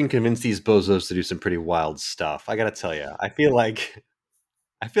seems like you can convince these bozos to do some pretty wild stuff. I gotta tell you, I feel like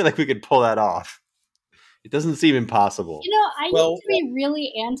we could pull that off. It doesn't seem impossible. You know, I Well, used to be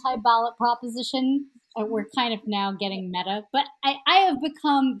really anti-ballot proposition. We're kind of now getting meta, but I have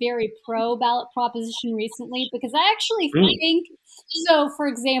become very pro-ballot proposition recently because I actually think so. For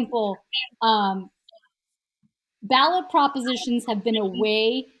example, ballot propositions have been a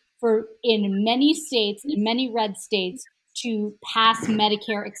way for in many states, in many red states, to pass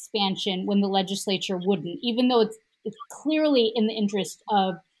Medicare expansion when the legislature wouldn't, even though it's clearly in the interest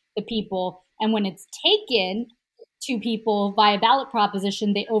of the people. And when it's taken to people via ballot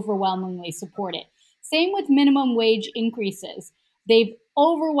proposition, they overwhelmingly support it. Same with minimum wage increases. They've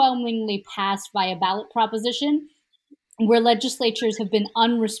overwhelmingly passed via ballot proposition, where legislatures have been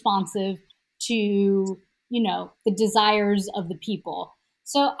unresponsive to the desires of the people.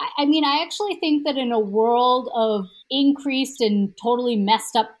 So I mean, I actually think that in a world of increased and totally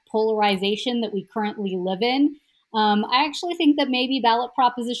messed up polarization that we currently live in, I actually think that maybe ballot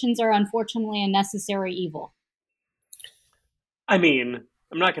propositions are unfortunately a necessary evil. I mean,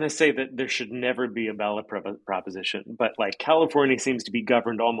 I'm not going to say that there should never be a ballot proposition, but like California seems to be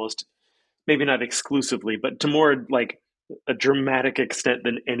governed almost, maybe not exclusively, but to more like a dramatic extent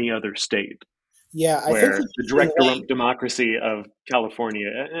than any other state. yeah, I think Where the direct democracy of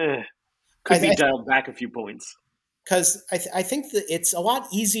California could be dialed back a few points. because I think that it's a lot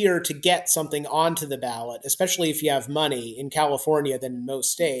easier to get something onto the ballot, especially if you have money in California than in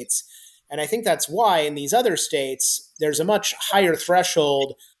most states. And I think that's why in these other states, there's a much higher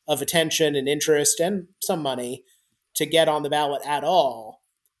threshold of attention and interest and some money to get on the ballot at all.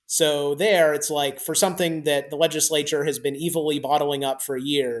 So there, it's like for something that the legislature has been evilly bottling up for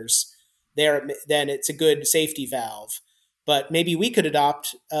years, then it's a good safety valve. But maybe we could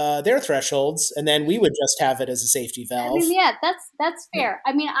adopt their thresholds, and then we would just have it as a safety valve. I mean, yeah, that's fair.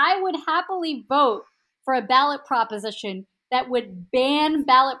 I mean, I would happily vote for a ballot proposition that would ban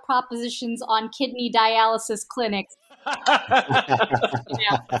ballot propositions on kidney dialysis clinics.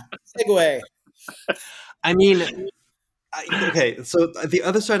 Segue. I mean, okay, so the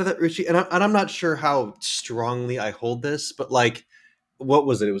other side of that, Richie, and I'm not sure how strongly I hold this, but like what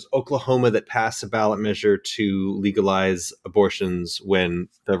was it? It was Oklahoma that passed a ballot measure to legalize abortions when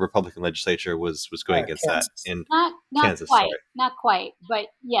the Republican legislature was going against Kansas. that in Not Kansas. quite, Sorry, not quite, but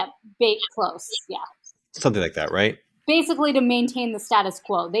yeah, close. Yeah, something like that, right? basically to maintain the status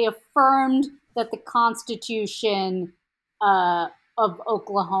quo. They affirmed that the Constitution of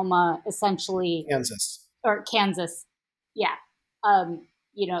Oklahoma essentially, Kansas. or Kansas, yeah,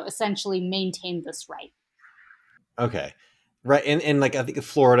 essentially maintained this right. Okay. Right. And like, I think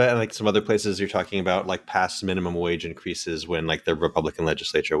Florida and like some other places you're talking about like past minimum wage increases when like the Republican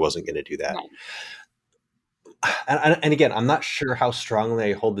legislature wasn't going to do that. Right. And again, I'm not sure how strongly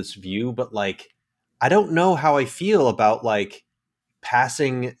I hold this view, but like, I don't know how I feel about like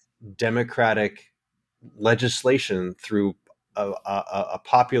passing Democratic legislation through a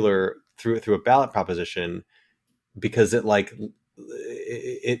popular through a ballot proposition because it like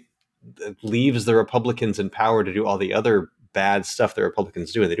it leaves the Republicans in power to do all the other bad stuff the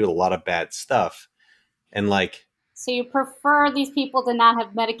Republicans do, and they do a lot of bad stuff. And like, so you prefer these people to not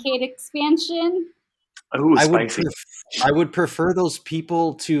have Medicaid expansion? Oh, I spicy. would prefer those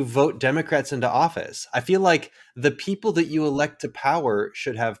people to vote Democrats into office. I feel like the people that you elect to power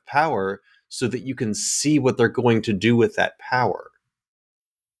should have power so that you can see what they're going to do with that power.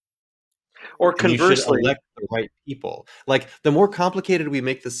 Or And conversely, you should elect the right people. Like, the more complicated we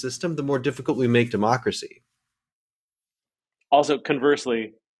make the system, the more difficult we make democracy. also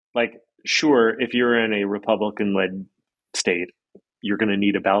conversely, like, sure, if you're in a Republican-led state, you're going to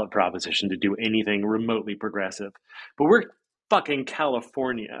need a ballot proposition to do anything remotely progressive. But we're fucking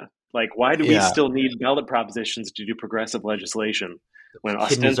California. Like, why do we Yeah. still need ballot propositions to do progressive legislation when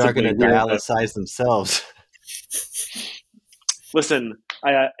Kidneys are ostensibly going to we're the- dialysize themselves. Listen,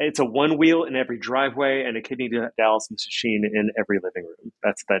 it's a one wheel in every driveway and a kidney dialysis machine in every living room.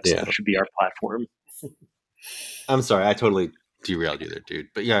 That Yeah. should be our platform. I'm sorry, I totally derailed you there, dude.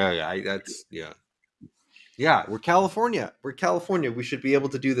 But yeah. Yeah, we're California. We're California. We should be able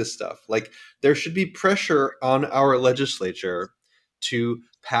to do this stuff. Like, there should be pressure on our legislature to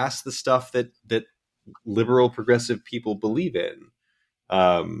pass the stuff that liberal progressive people believe in.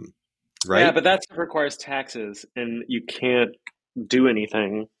 Right? Yeah, but that stuff requires taxes, and you can't do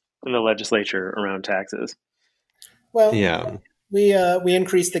anything in the legislature around taxes. Well, Yeah. we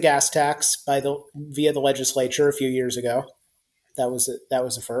increased the gas tax via the legislature a few years ago. That was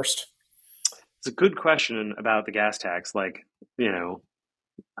a first. It's a good question about the gas tax. Like,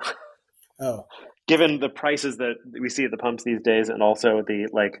 Oh, given the prices that we see at the pumps these days, and also the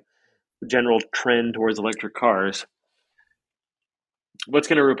like general trend towards electric cars, what's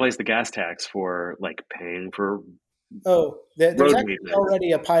going to replace the gas tax for like paying for? there's Road actually maintenance.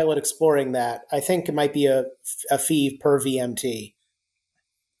 already a pilot exploring that. I think it might be a fee per VMT.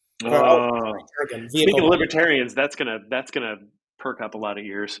 Speaking of libertarians, that's gonna perk up a lot of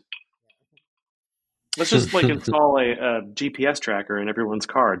ears. Let's just like install a GPS tracker in everyone's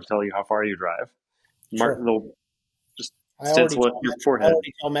car to tell you how far you drive. Sure. They'll just I already stencil it in your forehead.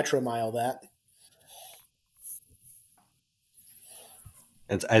 tell Metromile that.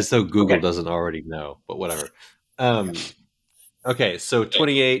 As though Google Okay. doesn't already know, but whatever. Okay, so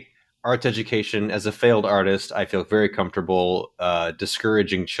 28, arts education. As a failed artist, I feel very comfortable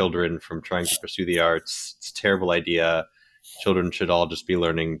discouraging children from trying to pursue the arts. It's a terrible idea. Children should all just be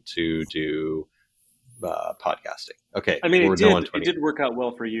learning to do podcasting. Okay, I mean, we're no on 20. it did work out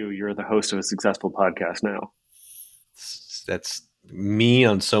well for you. You're the host of a successful podcast now. That's me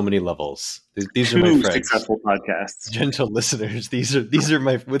on so many levels. These are my Two friends. successful podcasts. Gentle listeners. These are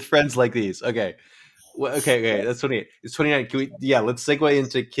my with friends like these. Okay. Well, okay. That's 28. It's 29. Let's segue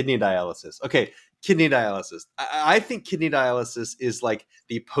into kidney dialysis. Okay, kidney dialysis. I think kidney dialysis is like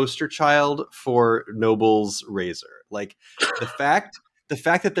the poster child for Nobel's razor. Like the fact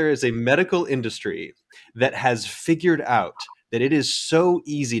that there is a medical industry that has figured out that it is so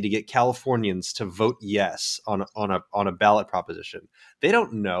easy to get Californians to vote yes on a ballot proposition. They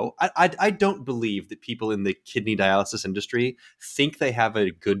don't know. I don't believe that people in the kidney dialysis industry think they have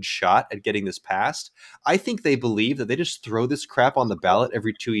a good shot at getting this passed. I think they believe that they just throw this crap on the ballot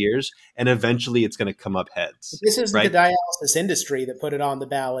every 2 years and eventually it's going to come up heads. This isn't right? the dialysis industry that put it on the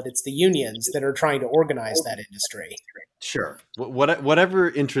ballot. It's the unions that are trying to organize that industry. Sure. Whatever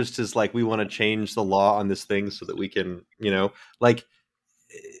interest is like, we want to change the law on this thing so that we can, like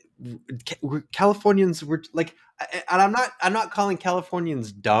Californians were like, and I'm not calling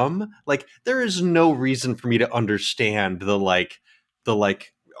Californians dumb. Like, there is no reason for me to understand the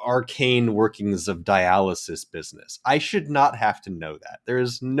arcane workings of dialysis business. I should not have to know that. There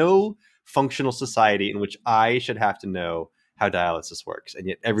is no functional society in which I should have to know how dialysis works. And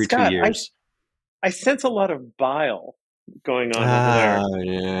yet every Scott, 2 years. I sense a lot of bile going on over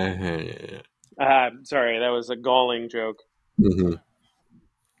there. Yeah. Sorry, that was a galling joke. Mm-hmm.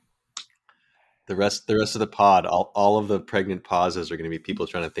 The rest of the pod, all of the pregnant pauses are going to be people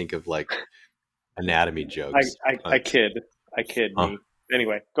trying to think of like anatomy jokes. I kid. I kid Huh. me.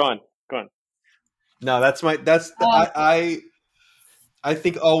 Anyway, go on. No, I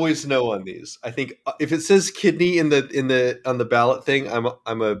think always no on these. I think if it says kidney in the on the ballot thing, I'm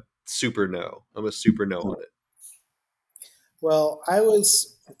a super no. I'm a super no on it. Well,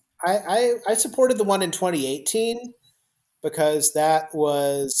 I supported the one in 2018 because that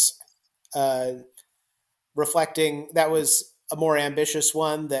was uh, that was a more ambitious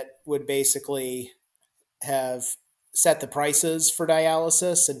one that would basically have set the prices for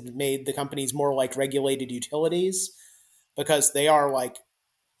dialysis and made the companies more like regulated utilities, because they are like,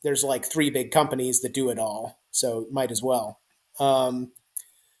 there's like three big companies that do it all, so might as well.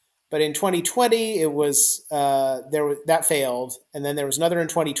 But in 2020, it was that failed, and then there was another in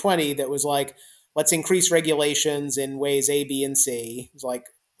 2020 that was like, let's increase regulations in ways A, B, and C. It was like,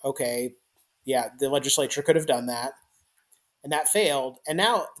 okay, yeah, the legislature could have done that, and that failed. And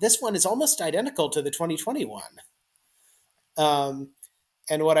now this one is almost identical to the 2021.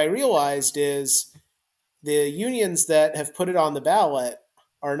 And what I realized is the unions that have put it on the ballot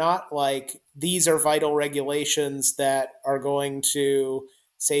are not like, these are vital regulations that are going to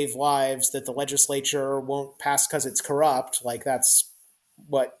save lives that the legislature won't pass because it's corrupt. Like that's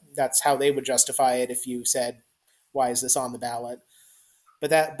how they would justify it if you said, why is this on the ballot?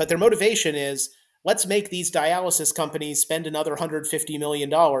 But their motivation is, let's make these dialysis companies spend another $150 million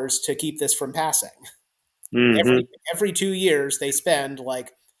to keep this from passing. Mm-hmm. Every 2 years they spend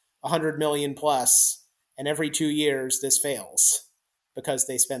like 100 million plus, and every 2 years this fails because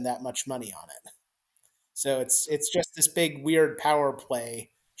they spend that much money on it. So it's just this big weird power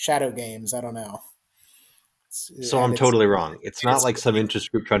play, shadow games. I don't know. So I'm totally wrong. It's not like some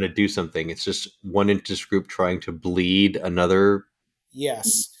interest group trying to do something. It's just one interest group trying to bleed another.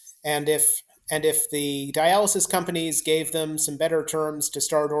 Yes, and if the dialysis companies gave them some better terms to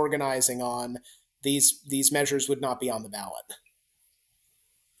start organizing on, these measures would not be on the ballot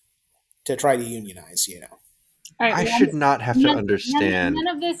to try to unionize. All right, I should not have to understand.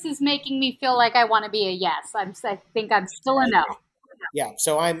 None of this is making me feel like I want to be a yes. I think I'm still a no. Yeah,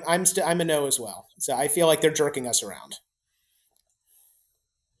 so I'm a no as well. So I feel like they're jerking us around.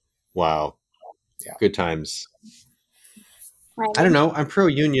 Wow. Yeah. Good times. Right. I don't know. I'm pro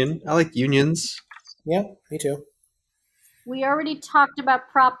union. I like unions. Yeah, me too. We already talked about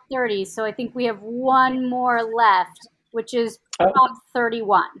Prop 30, so I think we have one more left, which is Prop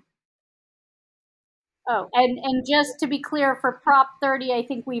 31. Oh, and just to be clear, for Prop 30, I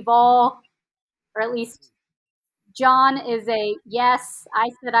think we've all, or at least John is a yes. I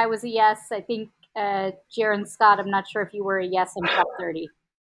said I was a yes. I think Jaron Scott, I'm not sure if you were a yes on Prop 30.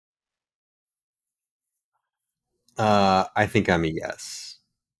 I think I'm a yes.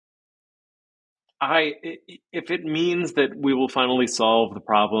 If it means that we will finally solve the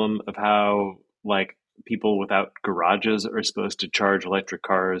problem of how like people without garages are supposed to charge electric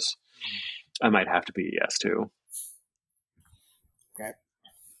cars, I might have to be a yes too. Okay.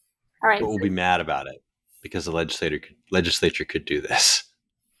 All right. But we'll be mad about it because the legislature could do this.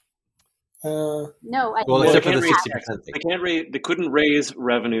 No, well, except for the 60% thing. They couldn't raise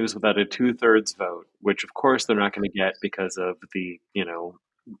revenues without a 2/3 vote, which of course they're not going to get because of the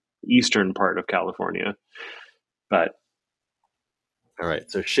eastern part of California. But all right,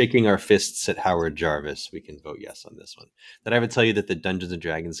 so shaking our fists at Howard Jarvis, we can vote yes on this one. Did I ever tell you that the Dungeons and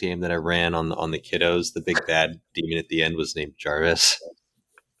Dragons game that I ran on the kiddos, the big bad demon at the end was named Jarvis?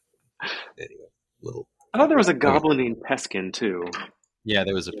 Anyway, I thought there was a goblin named Peskin too. Yeah,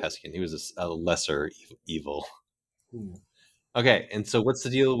 there was a Peskin. He was a lesser evil. Okay, and so what's the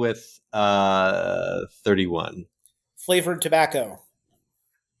deal with 31? Flavored tobacco.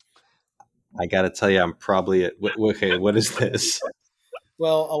 I got to tell you, I'm probably at. Okay, what is this?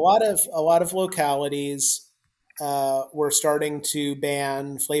 Well, a lot of localities were starting to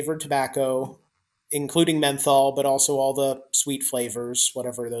ban flavored tobacco, including menthol, but also all the sweet flavors,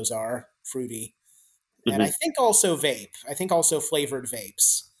 whatever those are, fruity. Mm-hmm. And I think also vape. I think also flavored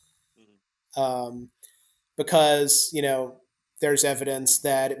vapes. Because, there's evidence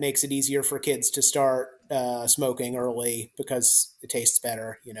that it makes it easier for kids to start smoking early because it tastes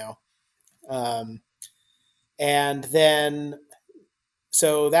better, and then,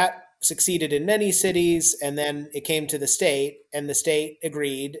 so that succeeded in many cities, and then it came to the state, and the state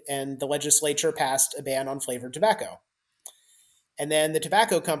agreed, and the legislature passed a ban on flavored tobacco. And then the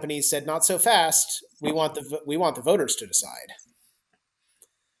tobacco companies said, "Not so fast. We want the voters to decide."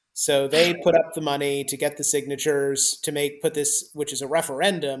 So they put up the money to get the signatures to put this, which is a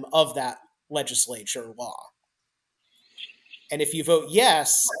referendum of that legislature law. And if you vote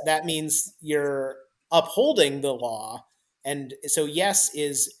yes, that means you're upholding the law. And so yes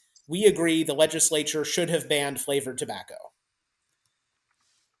is, we agree the legislature should have banned flavored tobacco.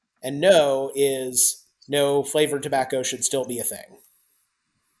 And no is, no, flavored tobacco should still be a thing.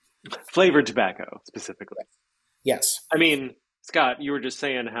 Flavored tobacco, specifically. Yes. I mean, Scott, you were just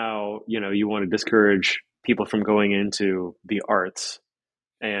saying how, you want to discourage people from going into the arts.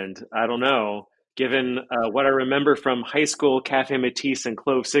 And I don't know, given what I remember from high school Cafe Matisse and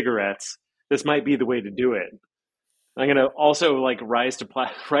clove cigarettes, this might be the way to do it. I'm going to also rise to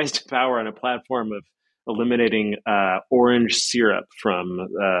power on a platform of eliminating orange syrup from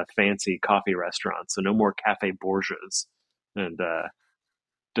fancy coffee restaurants. So no more Cafe Borgias and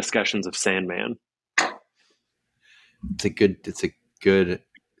discussions of Sandman. It's a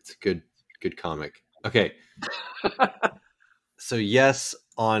good comic. Okay. So yes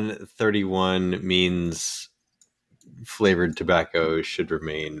on 31 means flavored tobacco should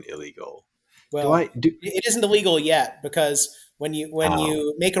remain illegal. Well, it isn't illegal yet, because when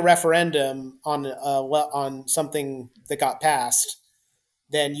you make a referendum on something that got passed,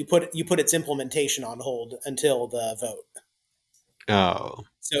 then you put its implementation on hold until the vote. Oh,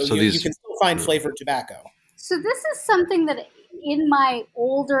 so you can still find flavored tobacco. So this is something that in my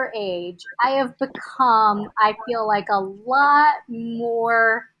older age, I have become, I feel like, a lot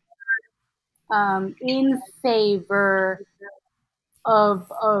more in favor of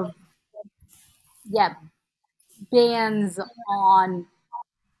bans on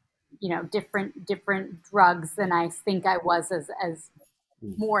different drugs than I think I was as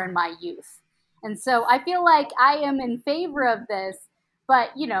more in my youth. And so I feel like I am in favor of this,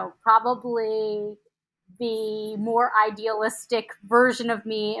 but probably the more idealistic version of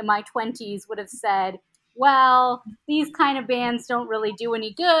me in my 20s would have said, well, these kind of bans don't really do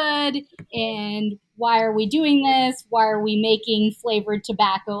any good, and why are we doing this? Why are we making flavored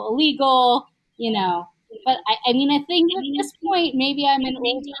tobacco illegal? But I mean, I think at this point, maybe I'm an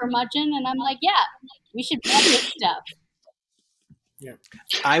old curmudgeon, and I'm like, yeah, we should ban this stuff. Yeah.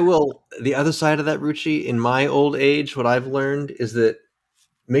 I will. The other side of that, Ruchi, in my old age, what I've learned is that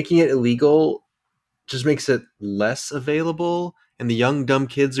making it illegal just makes it less available. And the young, dumb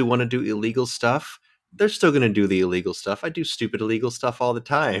kids who want to do illegal stuff, they're still going to do the illegal stuff. I do stupid illegal stuff all the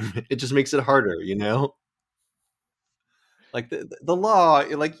time. It just makes it harder, Like the law,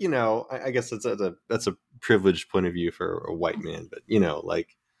 I guess that's a privileged point of view for a white man, but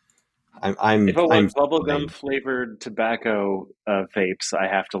I'm if I want bubblegum flavored tobacco vapes, I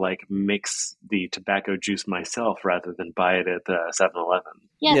have to mix the tobacco juice myself rather than buy it at 7-Eleven.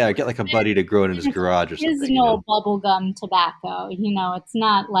 Yeah, get a buddy to grow it in his garage or something. There's no bubblegum tobacco. It's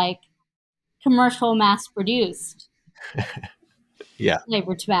not commercial mass produced. Yeah.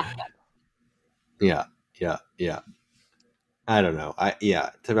 Flavored tobacco. Yeah. I don't know.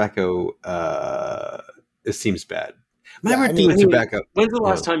 Tobacco. It seems bad. My weird thing with tobacco. When's the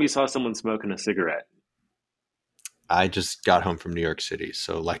last time you saw someone smoking a cigarette? I just got home from New York City,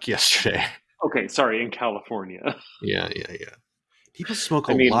 so yesterday. Okay, sorry, in California. Yeah. People smoke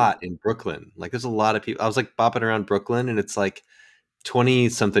a lot in Brooklyn. There's a lot of people. I was bopping around Brooklyn, and it's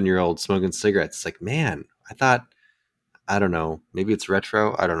 20-something-year-olds smoking cigarettes. It's man, I don't know. Maybe it's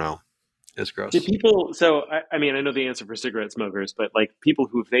retro. I don't know. It's gross. Do people? So I mean, I know the answer for cigarette smokers, but people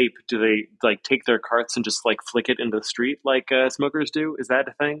who vape, do they take their carts and just flick it into the street like smokers do? Is that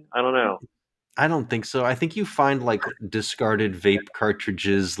a thing? I don't know. I don't think so. I think you find discarded vape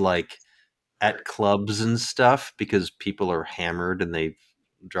cartridges at clubs and stuff because people are hammered and they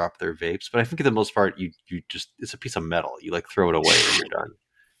drop their vapes. But I think for the most part, you just, it's a piece of metal. You throw it away when you're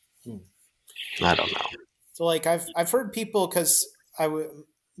done. I don't know. So I've heard people, because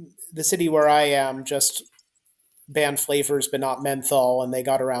the city where I am just banned flavors, but not menthol, and they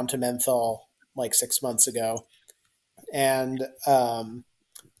got around to menthol 6 months ago. And some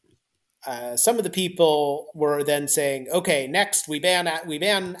of the people were then saying, okay, next we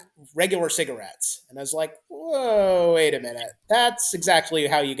ban regular cigarettes. And I was like, whoa, wait a minute. That's exactly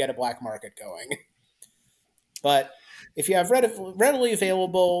how you get a black market going. But if you have readily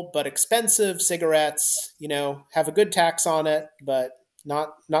available but expensive cigarettes, have a good tax on it, but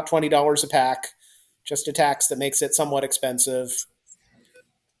not $20 a pack, just a tax that makes it somewhat expensive.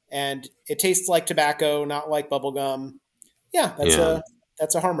 And it tastes like tobacco, not like bubblegum. Yeah,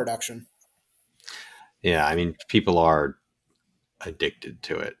 that's a harm reduction. Yeah, I mean, people are addicted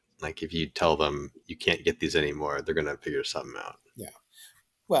to it. If you tell them you can't get these anymore, they're going to figure something out. Yeah.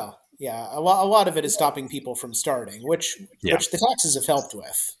 Well, Yeah, a lot of it is stopping people from starting, which Yeah. the taxes have helped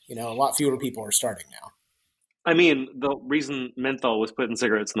with. You know, a lot fewer people are starting now. I mean, the reason menthol was put in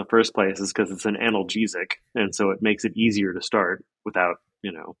cigarettes in the first place is because it's an analgesic, and so it makes it easier to start without,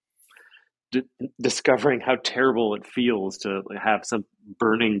 discovering how terrible it feels to have some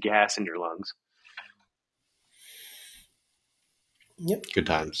burning gas in your lungs. Yep. Good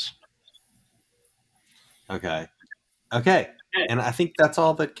times. Okay. And I think that's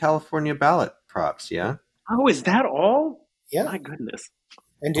all the California ballot props, yeah? Oh, is that all? Yeah. My goodness.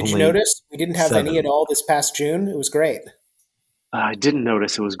 And did you Only notice we didn't have 7. any at all this past June? It was great. I didn't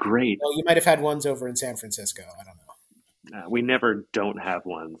notice. It was great. Well, you might have had ones over in San Francisco. I don't know. We never don't have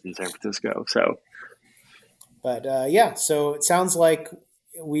ones in San Francisco, so. But yeah, so it sounds like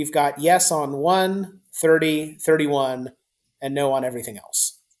we've got yes on 1, 30, 31, and no on everything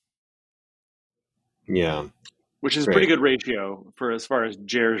else. Yeah. Which is a Great. pretty good ratio for as far as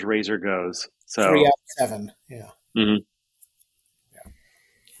Jer's razor goes. So 3 out of 7. Yeah. Mhm.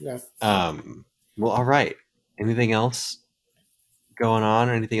 Yeah. Well, all right. Anything else going on,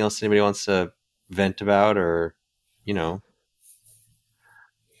 or anything else anybody wants to vent about, or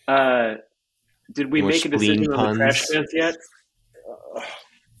did we more make a decision spleen on the trash puns? cans yet?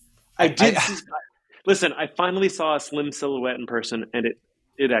 I did. Listen, I finally saw a Slim Silhouette in person, and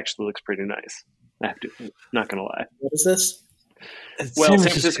it actually looks pretty nice. I have to, not gonna lie. What is this? Well, San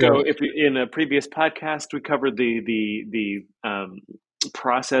Francisco. In a previous podcast, we covered the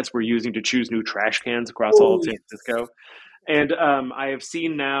process we're using to choose new trash cans across all of San Francisco, and I have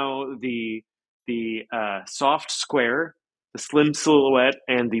seen now the soft square, the Slim Silhouette,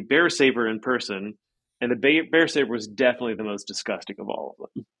 and the Bear Saver in person, and the Bear Saver was definitely the most disgusting of all of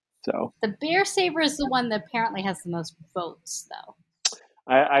them. So The Bear Saver is the one that apparently has the most votes, though.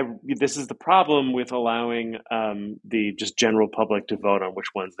 this is the problem with allowing the just general public to vote on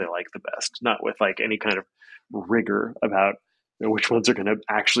which ones they like the best, not with like any kind of rigor about which ones are going to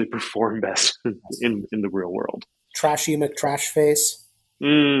actually perform best in the real world. Trashy McTrash Face.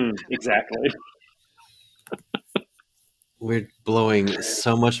 Exactly. We're blowing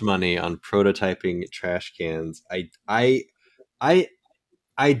so much money on prototyping trash cans.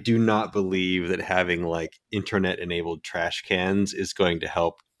 I do not believe that having like internet enabled trash cans is going to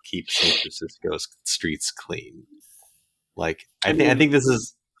help keep San Francisco's streets clean. Like I think this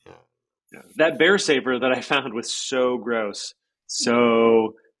is that Bear Saver that I found was so gross.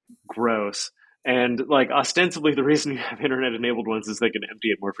 And like ostensibly the reason you have internet enabled ones is they can empty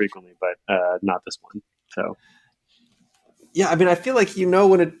it more frequently, but not this one. So yeah, I mean I feel like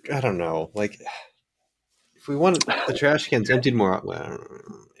when it I don't know, like if we want the trash cans emptied more, well,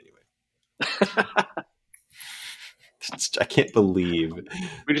 anyway. I can't believe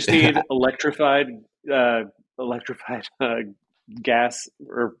we just need electrified gas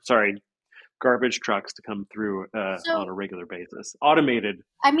garbage trucks to come through on a regular basis. Automated.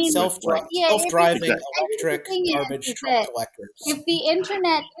 I mean, self-driving electric garbage truck collectors. If the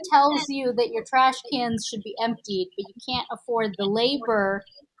internet tells you that your trash cans should be emptied, but you can't afford the labor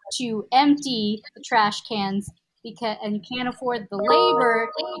to empty the trash cans and you can't afford the labor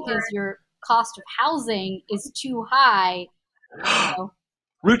because your cost of housing is too high.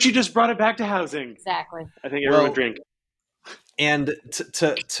 Ruchi just brought it back to housing. Exactly. I think everyone drink. And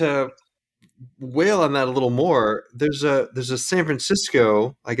to wail on that a little more, there's a San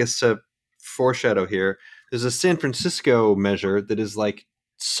Francisco, I guess to foreshadow here, there's a San Francisco measure that is like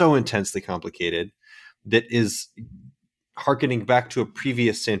so intensely complicated that is harkening back to a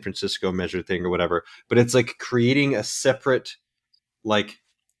previous San Francisco measure thing or whatever, but it's like creating a separate like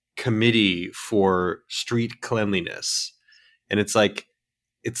committee for street cleanliness. And it's like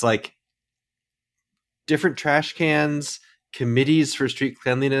different trash cans, committees for street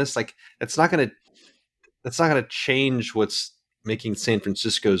cleanliness. Like that's not going to change what's making San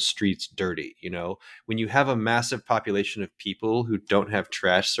Francisco's streets dirty. When you have a massive population of people who don't have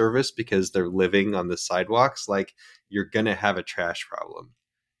trash service because they're living on the sidewalks, like you're going to have a trash problem.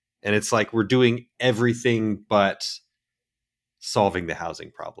 And it's like, we're doing everything but solving the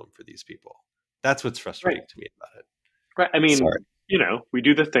housing problem for these people. That's what's frustrating to me about it. Right. I mean, we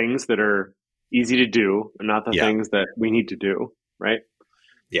do the things that are easy to do and not the things that we need to do. Right.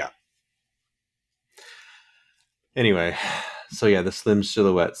 Yeah. Anyway, so yeah, the Slim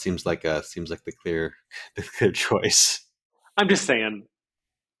Silhouette seems like the clear choice. I'm just saying.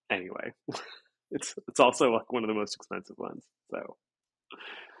 Anyway, it's also like one of the most expensive ones. So,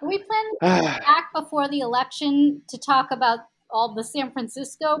 are we planning to come back before the election to talk about all the San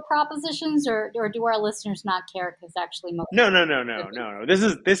Francisco propositions, or do our listeners not care? Because actually, No.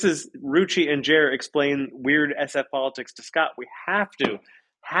 This is Ruchi and Jer explain weird SF politics to Scott. We have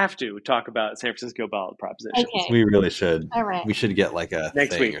have to talk about San Francisco ballot propositions. Okay. We really should. All right. We should get like a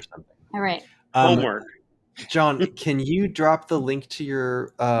Next thing week. or something. All right. Homework. John, can you drop the link to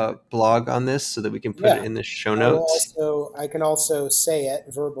your blog on this so that we can put it in the show notes? I can also say it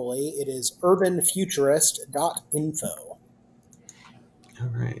verbally. It is urbanfuturist.info. All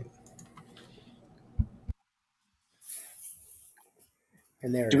right.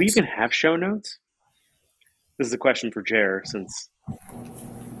 And there Do we even have show notes? This is a question for Jer, since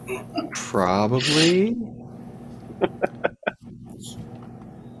Probably.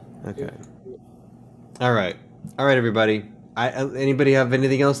 Okay. All right, everybody. Anybody have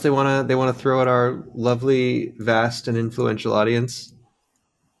anything else they wanna throw at our lovely, vast, and influential audience?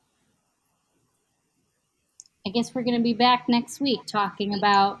 I guess we're going to be back next week talking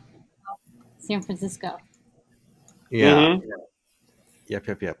about San Francisco. Yeah. Mm-hmm.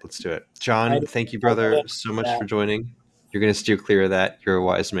 Yep. Let's do it. John, thank you, brother, so much for joining. You're going to steer clear of that. You're a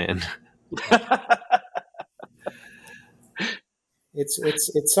wise man.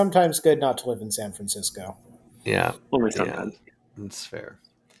 It's sometimes good not to live in San Francisco. Yeah. Only sometimes. Yeah, that's fair.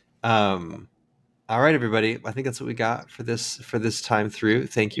 All right, everybody. I think that's what we got for this time through.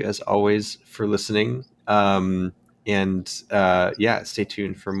 Thank you, as always, for listening. Stay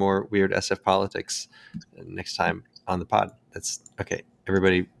tuned for more weird SF politics next time on the pod. That's okay.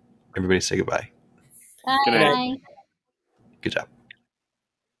 Everybody say goodbye. Bye. Good night. Good job.